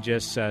posts and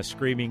just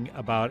screaming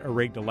about a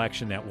rigged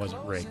election that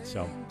wasn't rigged.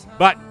 So,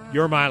 but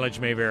your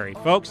mileage may vary.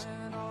 Folks,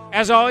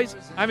 as always,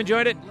 I've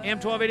enjoyed it. AM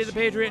 1280 The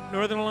Patriot,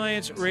 Northern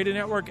Alliance Radio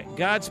Network.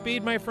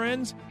 Godspeed, my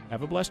friends.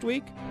 Have a blessed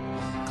week.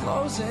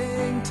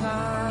 Closing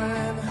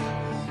time.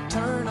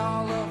 Turn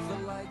all of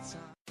the lights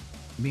on.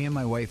 Me and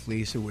my wife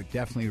Lisa would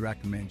definitely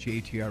recommend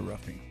JTR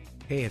Roofing.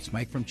 Hey, it's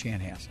Mike from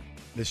Chanhassen.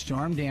 The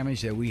storm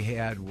damage that we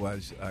had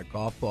was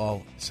golf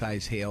ball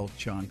size hail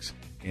chunks,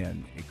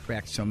 and it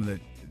cracked some of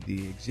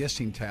the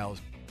existing tiles.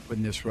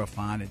 Putting this roof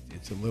on,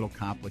 it's a little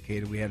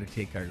complicated. We had to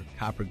take our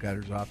copper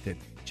gutters off that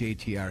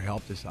JTR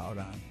helped us out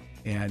on.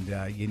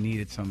 And you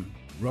needed some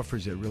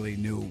roofers that really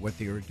knew what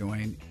they were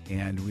doing.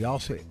 And we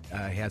also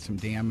had some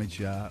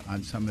damage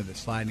on some of the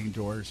sliding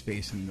doors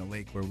facing the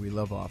lake where we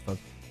live off of.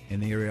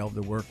 And they were able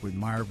to work with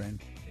Marvin,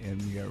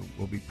 and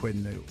we'll be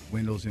putting the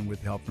windows in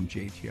with help from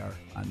JTR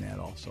on that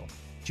also.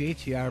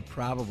 JTR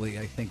probably,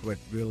 I think what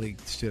really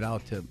stood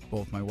out to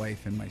both my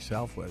wife and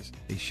myself was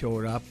they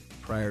showed up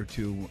prior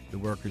to the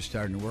workers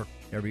starting to work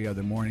every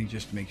other morning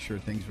just to make sure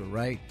things were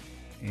right.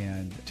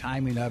 And the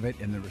timing of it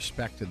and the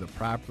respect of the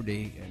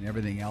property and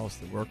everything else,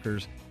 the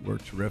workers were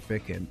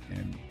terrific. And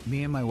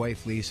me and my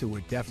wife Lisa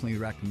would definitely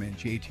recommend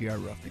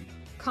JTR Roofing.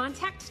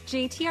 Contact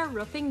JTR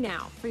Roofing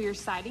now for your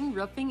siding,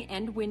 roofing,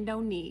 and window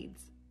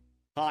needs.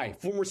 Hi,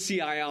 former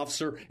CI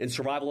officer and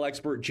survival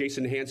expert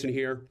Jason Hansen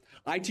here.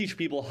 I teach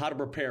people how to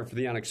prepare for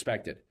the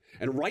unexpected.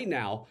 And right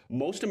now,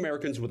 most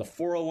Americans with a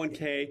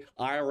 401k,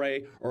 IRA,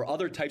 or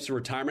other types of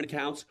retirement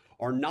accounts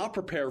are not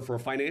prepared for a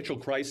financial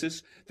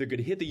crisis that could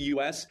hit the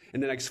U.S.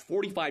 in the next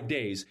 45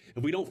 days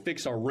if we don't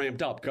fix our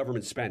ramped up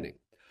government spending.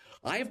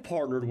 I have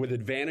partnered with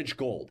Advantage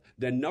Gold,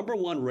 the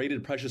 #1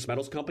 rated precious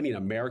metals company in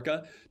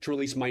America, to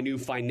release my new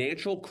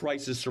Financial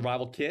Crisis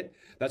Survival Kit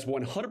that's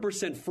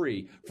 100%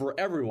 free for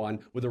everyone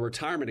with a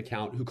retirement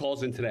account who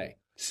calls in today.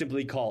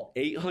 simply call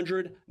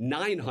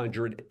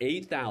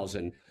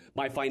 800-900-8000.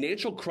 My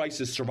Financial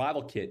Crisis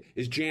Survival Kit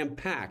is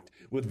jam-packed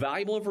with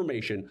valuable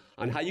information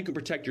on how you can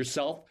protect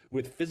yourself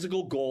with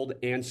physical gold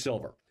and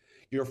silver.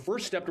 Your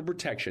first step to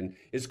protection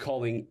is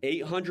calling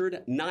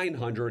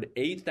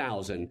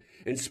 800-900-8000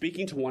 and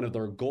speaking to one of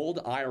their Gold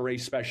IRA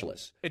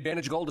specialists.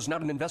 Advantage Gold is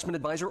not an investment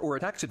advisor or a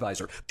tax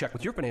advisor. Check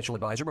with your financial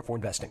advisor before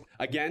investing.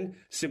 Again,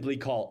 simply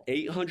call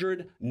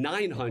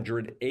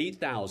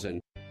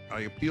 800-900-8000. I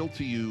appeal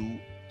to you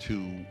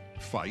to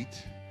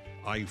fight.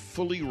 I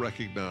fully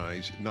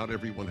recognize not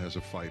everyone has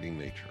a fighting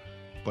nature,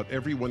 but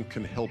everyone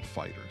can help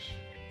fighters.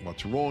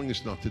 What's wrong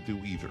is not to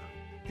do either.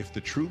 If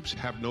the troops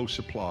have no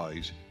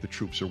supplies, the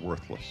troops are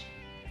worthless.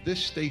 This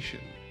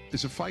station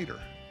is a fighter.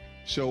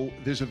 So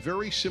there's a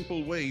very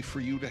simple way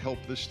for you to help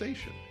this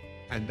station,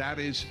 and that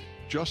is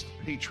just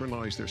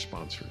patronize their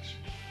sponsors.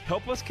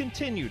 Help us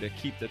continue to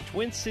keep the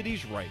Twin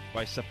Cities right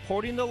by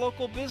supporting the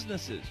local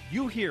businesses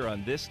you hear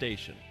on this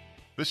station.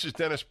 This is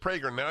Dennis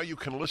Prager. Now you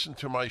can listen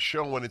to my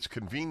show when it's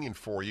convenient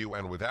for you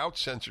and without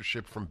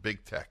censorship from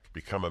big tech.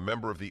 Become a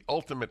member of the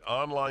ultimate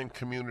online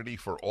community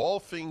for all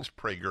things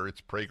Prager.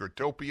 It's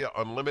Pragertopia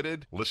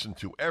Unlimited. Listen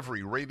to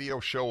every radio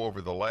show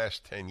over the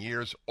last 10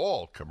 years,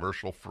 all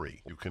commercial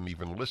free. You can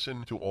even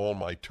listen to all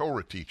my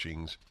Torah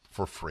teachings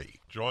for free.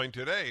 Join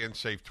today and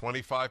save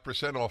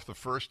 25% off the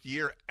first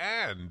year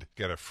and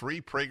get a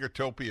free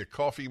Pragertopia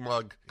coffee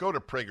mug. Go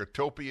to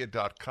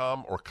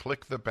Pragertopia.com or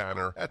click the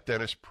banner at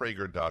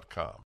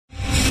DennisPrager.com.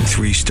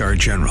 3-star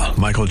General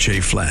Michael J.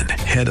 Flynn,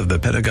 head of the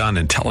Pentagon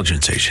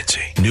Intelligence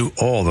Agency, knew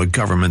all the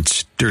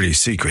government's dirty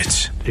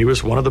secrets. He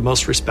was one of the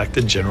most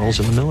respected generals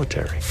in the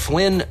military.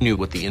 Flynn knew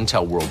what the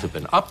intel world had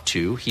been up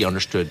to. He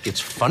understood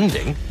its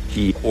funding.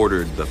 He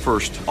ordered the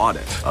first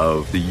audit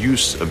of the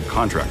use of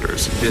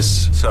contractors.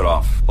 This set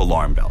off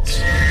alarm bells.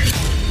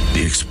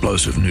 The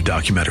explosive new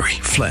documentary,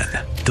 Flynn,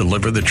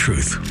 Deliver the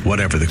Truth,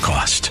 Whatever the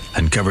Cost,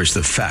 uncovers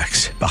the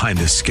facts behind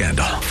this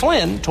scandal.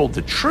 Flynn told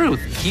the truth.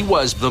 He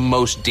was the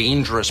most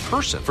dangerous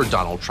person for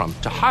Donald Trump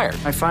to hire.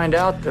 I find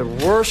out the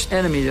worst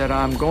enemy that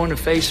I'm going to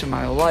face in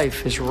my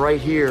life is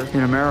right here in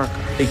America.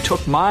 They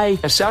took my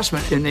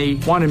assessment and they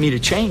wanted me to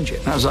change it.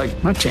 And I was like,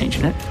 I'm not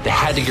changing it. They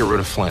had to get rid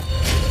of Flynn.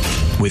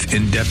 With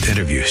in-depth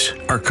interviews,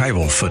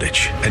 archival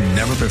footage, and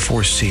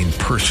never-before-seen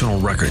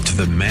personal records of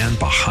the man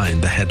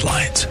behind the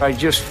headlines. I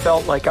just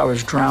felt like I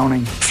was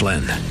drowning.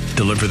 Flynn,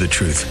 Deliver the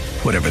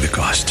Truth, Whatever the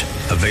Cost.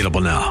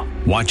 Available now.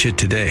 Watch it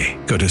today.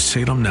 Go to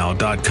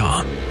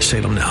salemnow.com.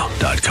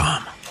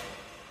 salemnow.com.